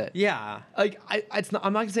fun with it. Yeah. Like it's not.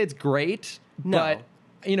 I'm not gonna say it's great, No. but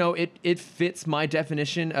you know, it fits my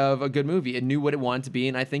definition of a good movie. It knew what it wanted to be,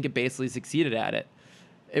 and I think it basically succeeded at it.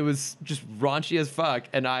 It was just raunchy as fuck,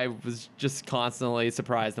 and I was just constantly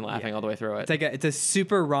surprised and laughing Yeah. all the way through it. It's a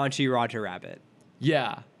super raunchy Roger Rabbit.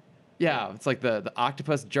 Yeah. Yeah, it's like the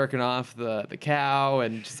octopus jerking off the cow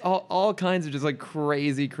and just all kinds of just like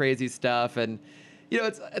crazy stuff. And you know,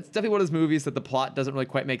 it's definitely one of those movies that the plot doesn't really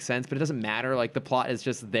quite make sense, but it doesn't matter. Like the plot is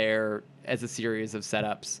just there as a series of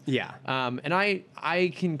setups. Yeah. And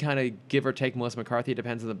I can kind of give or take Melissa McCarthy. It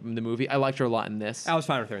depends on the movie. I liked her a lot in this. I was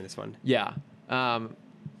fine with her in this one. Yeah.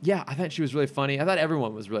 Yeah, I thought she was really funny. I thought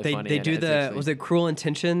everyone was really funny. They in do it, the seriously. was it Cruel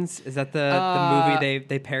Intentions? Is that the movie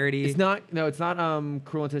they parody? It's not.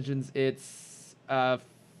 Cruel Intentions. It's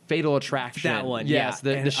Fatal Attraction. that one. Yes,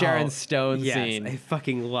 yeah. the Sharon Stone yes, scene. I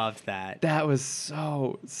fucking loved that. That was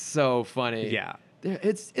so funny. Yeah.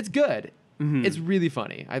 It's good. Mhm. It's really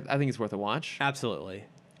funny. I think it's worth a watch. Absolutely.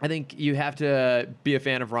 I think you have to be a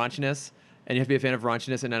fan of raunchiness, and you have to be a fan of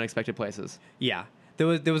raunchiness in unexpected places. Yeah.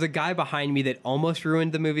 There was a guy behind me that almost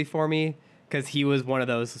ruined the movie for me because he was one of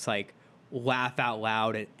those just, like laugh out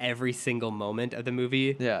loud at every single moment of the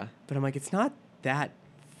movie. Yeah. But I'm like, it's not that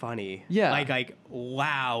funny. Yeah. Like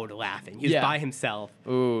loud laughing. He was Yeah. by himself.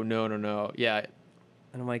 Ooh, no. Yeah.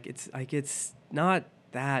 And I'm like, it's not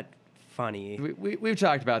that funny. We've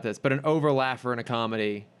talked about this, but an over laugher in a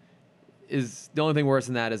comedy is the only thing worse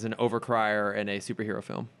than that is an over crier in a superhero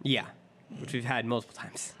film. Yeah. Which we've had multiple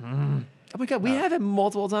times. Oh my god, we have it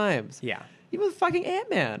multiple times. Yeah. Even with fucking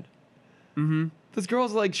Ant-Man. Mm-hmm. This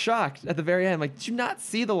girl's like shocked at the very end. Like, did you not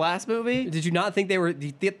see the last movie? Did you not think they were?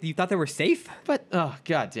 You thought they were safe? But oh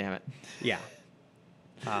god damn it. Yeah.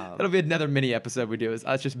 That'll be another mini episode we do is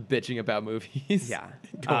us just bitching about movies. Yeah.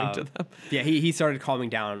 Going to them. Yeah. He started calming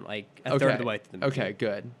down like a third of the way through the movie. Okay,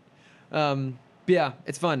 good. But yeah,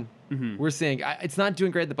 it's fun. Mhm. We're seeing it's not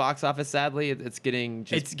doing great at the box office. Sadly, it's getting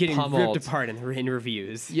just It's getting pummeled. ripped apart in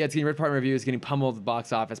reviews. Yeah, it's getting ripped apart in reviews. Getting pummeled at the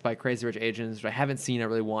box office by Crazy Rich Asians, which I haven't seen. I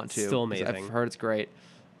really want to. Still 'cause amazing. I've heard it's great.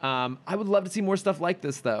 I would love to see more stuff like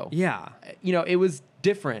this, though. Yeah. You know, it was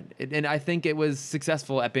different, and I think it was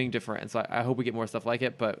successful at being different. And so I hope we get more stuff like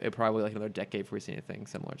it. But it probably like another decade before we see anything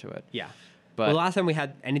similar to it. Yeah. But Well, the last time we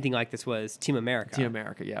had anything like this was Team America. Team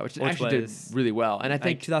America, yeah, which Which actually was, did really well, and I I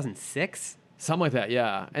think think 2006. something like that,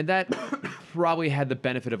 yeah, and that probably had the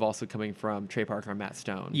benefit of also coming from Trey Parker and Matt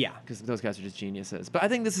Stone, Yeah. because those guys are just geniuses. But I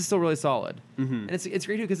think this is still really solid, and it's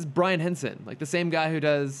great too because it's Brian Henson, like the same guy who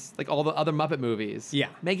does like all the other Muppet movies, Yeah.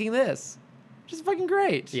 making this, which is fucking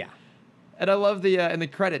great, Yeah. And I love the in the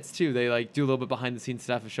credits too. They like do a little bit behind the scenes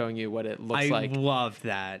stuff of showing you what it looks I like. loved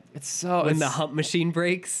that. It's so When the it's- hump machine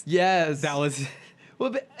breaks. yes, That was. well,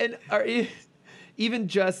 but, and even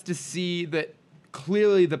just to see that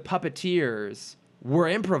clearly the puppeteers were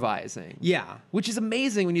improvising. Yeah. Which is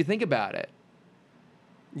amazing when you think about it.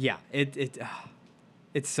 Yeah.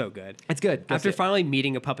 It's so good. It's good. Go see After it. finally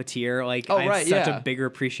meeting a puppeteer, like Oh, I have right, such yeah. a bigger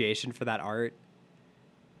appreciation for that art.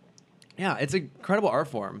 Yeah, it's an incredible art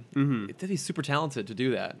form. Mhm. They'd be super talented to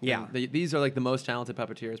do that. Yeah. And these are like the most talented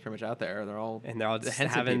puppeteers pretty much out there. They're all Just handsome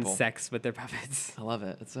having people. sex with their puppets. I love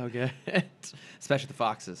it. It's so good. Especially the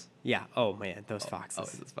foxes. Yeah. Oh man, those foxes.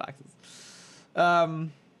 Oh, those foxes.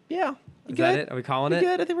 Yeah. Is that it? Are we calling it?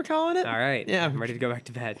 Good. I think we're calling it. All right. Yeah. I'm ready to go back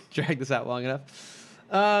to bed. Drag this out long enough.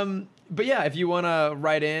 But yeah, if you want to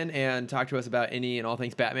write in and talk to us about any and all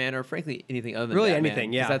things Batman, or frankly anything other than Really Batman, anything,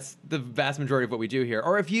 'cause yeah. that's the vast majority of what we do here.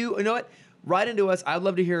 Or if you know what, write into us. I'd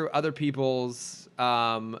love to hear other people's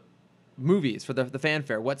movies for the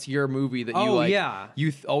fanfare. What's your movie that you Oh, like? yeah.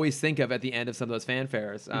 You always think of at the end of some of those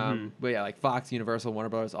fanfares. Mm-hmm. But yeah, like Fox, Universal, Warner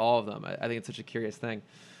Bros., all of them. I think it's such a curious thing.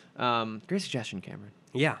 Great suggestion, Cameron.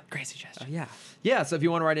 Yeah. Great suggestion. Yeah. Yeah, so if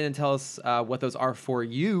you want to write in and tell us what those are for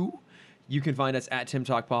you, you can find us at Tim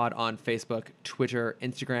Talk Pod on Facebook, Twitter,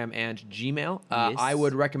 Instagram, and Gmail. Yes. I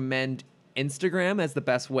would recommend Instagram as the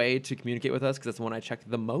best way to communicate with us because that's the one I check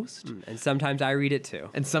the most. And sometimes I read it too.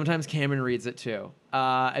 And sometimes Cameron reads it too.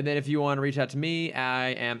 And then if you want to reach out to me,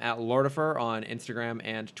 I am at Lordifer on Instagram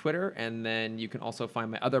and Twitter. And then you can also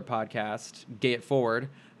find my other podcast, Gay It Forward,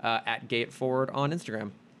 at Gay It Forward on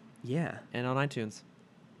Instagram Yeah. and on iTunes.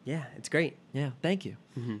 Yeah. It's great. Yeah, thank you.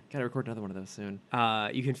 Mm-hmm. Got to record another one of those soon.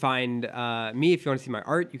 You can find me if you want to see my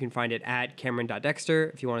art. You can find it at Cameron.Dexter.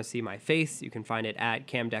 If you want to see my face, you can find it at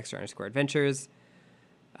CamDexter_adventures.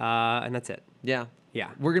 And that's it. Yeah. Yeah.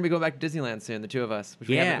 We're going to be going back to Disneyland soon, the two of us, which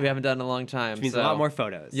Yeah. we haven't done in a long time. Which means so. a lot more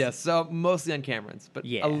photos. Yes, so mostly on Cameron's, but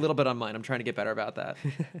Yeah. a little bit on mine. I'm trying to get better about that.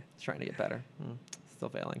 Trying to get better. Still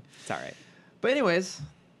failing. It's all right. But anyways,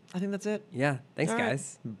 I think that's it. Yeah. Thanks, All right.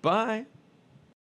 guys. Bye.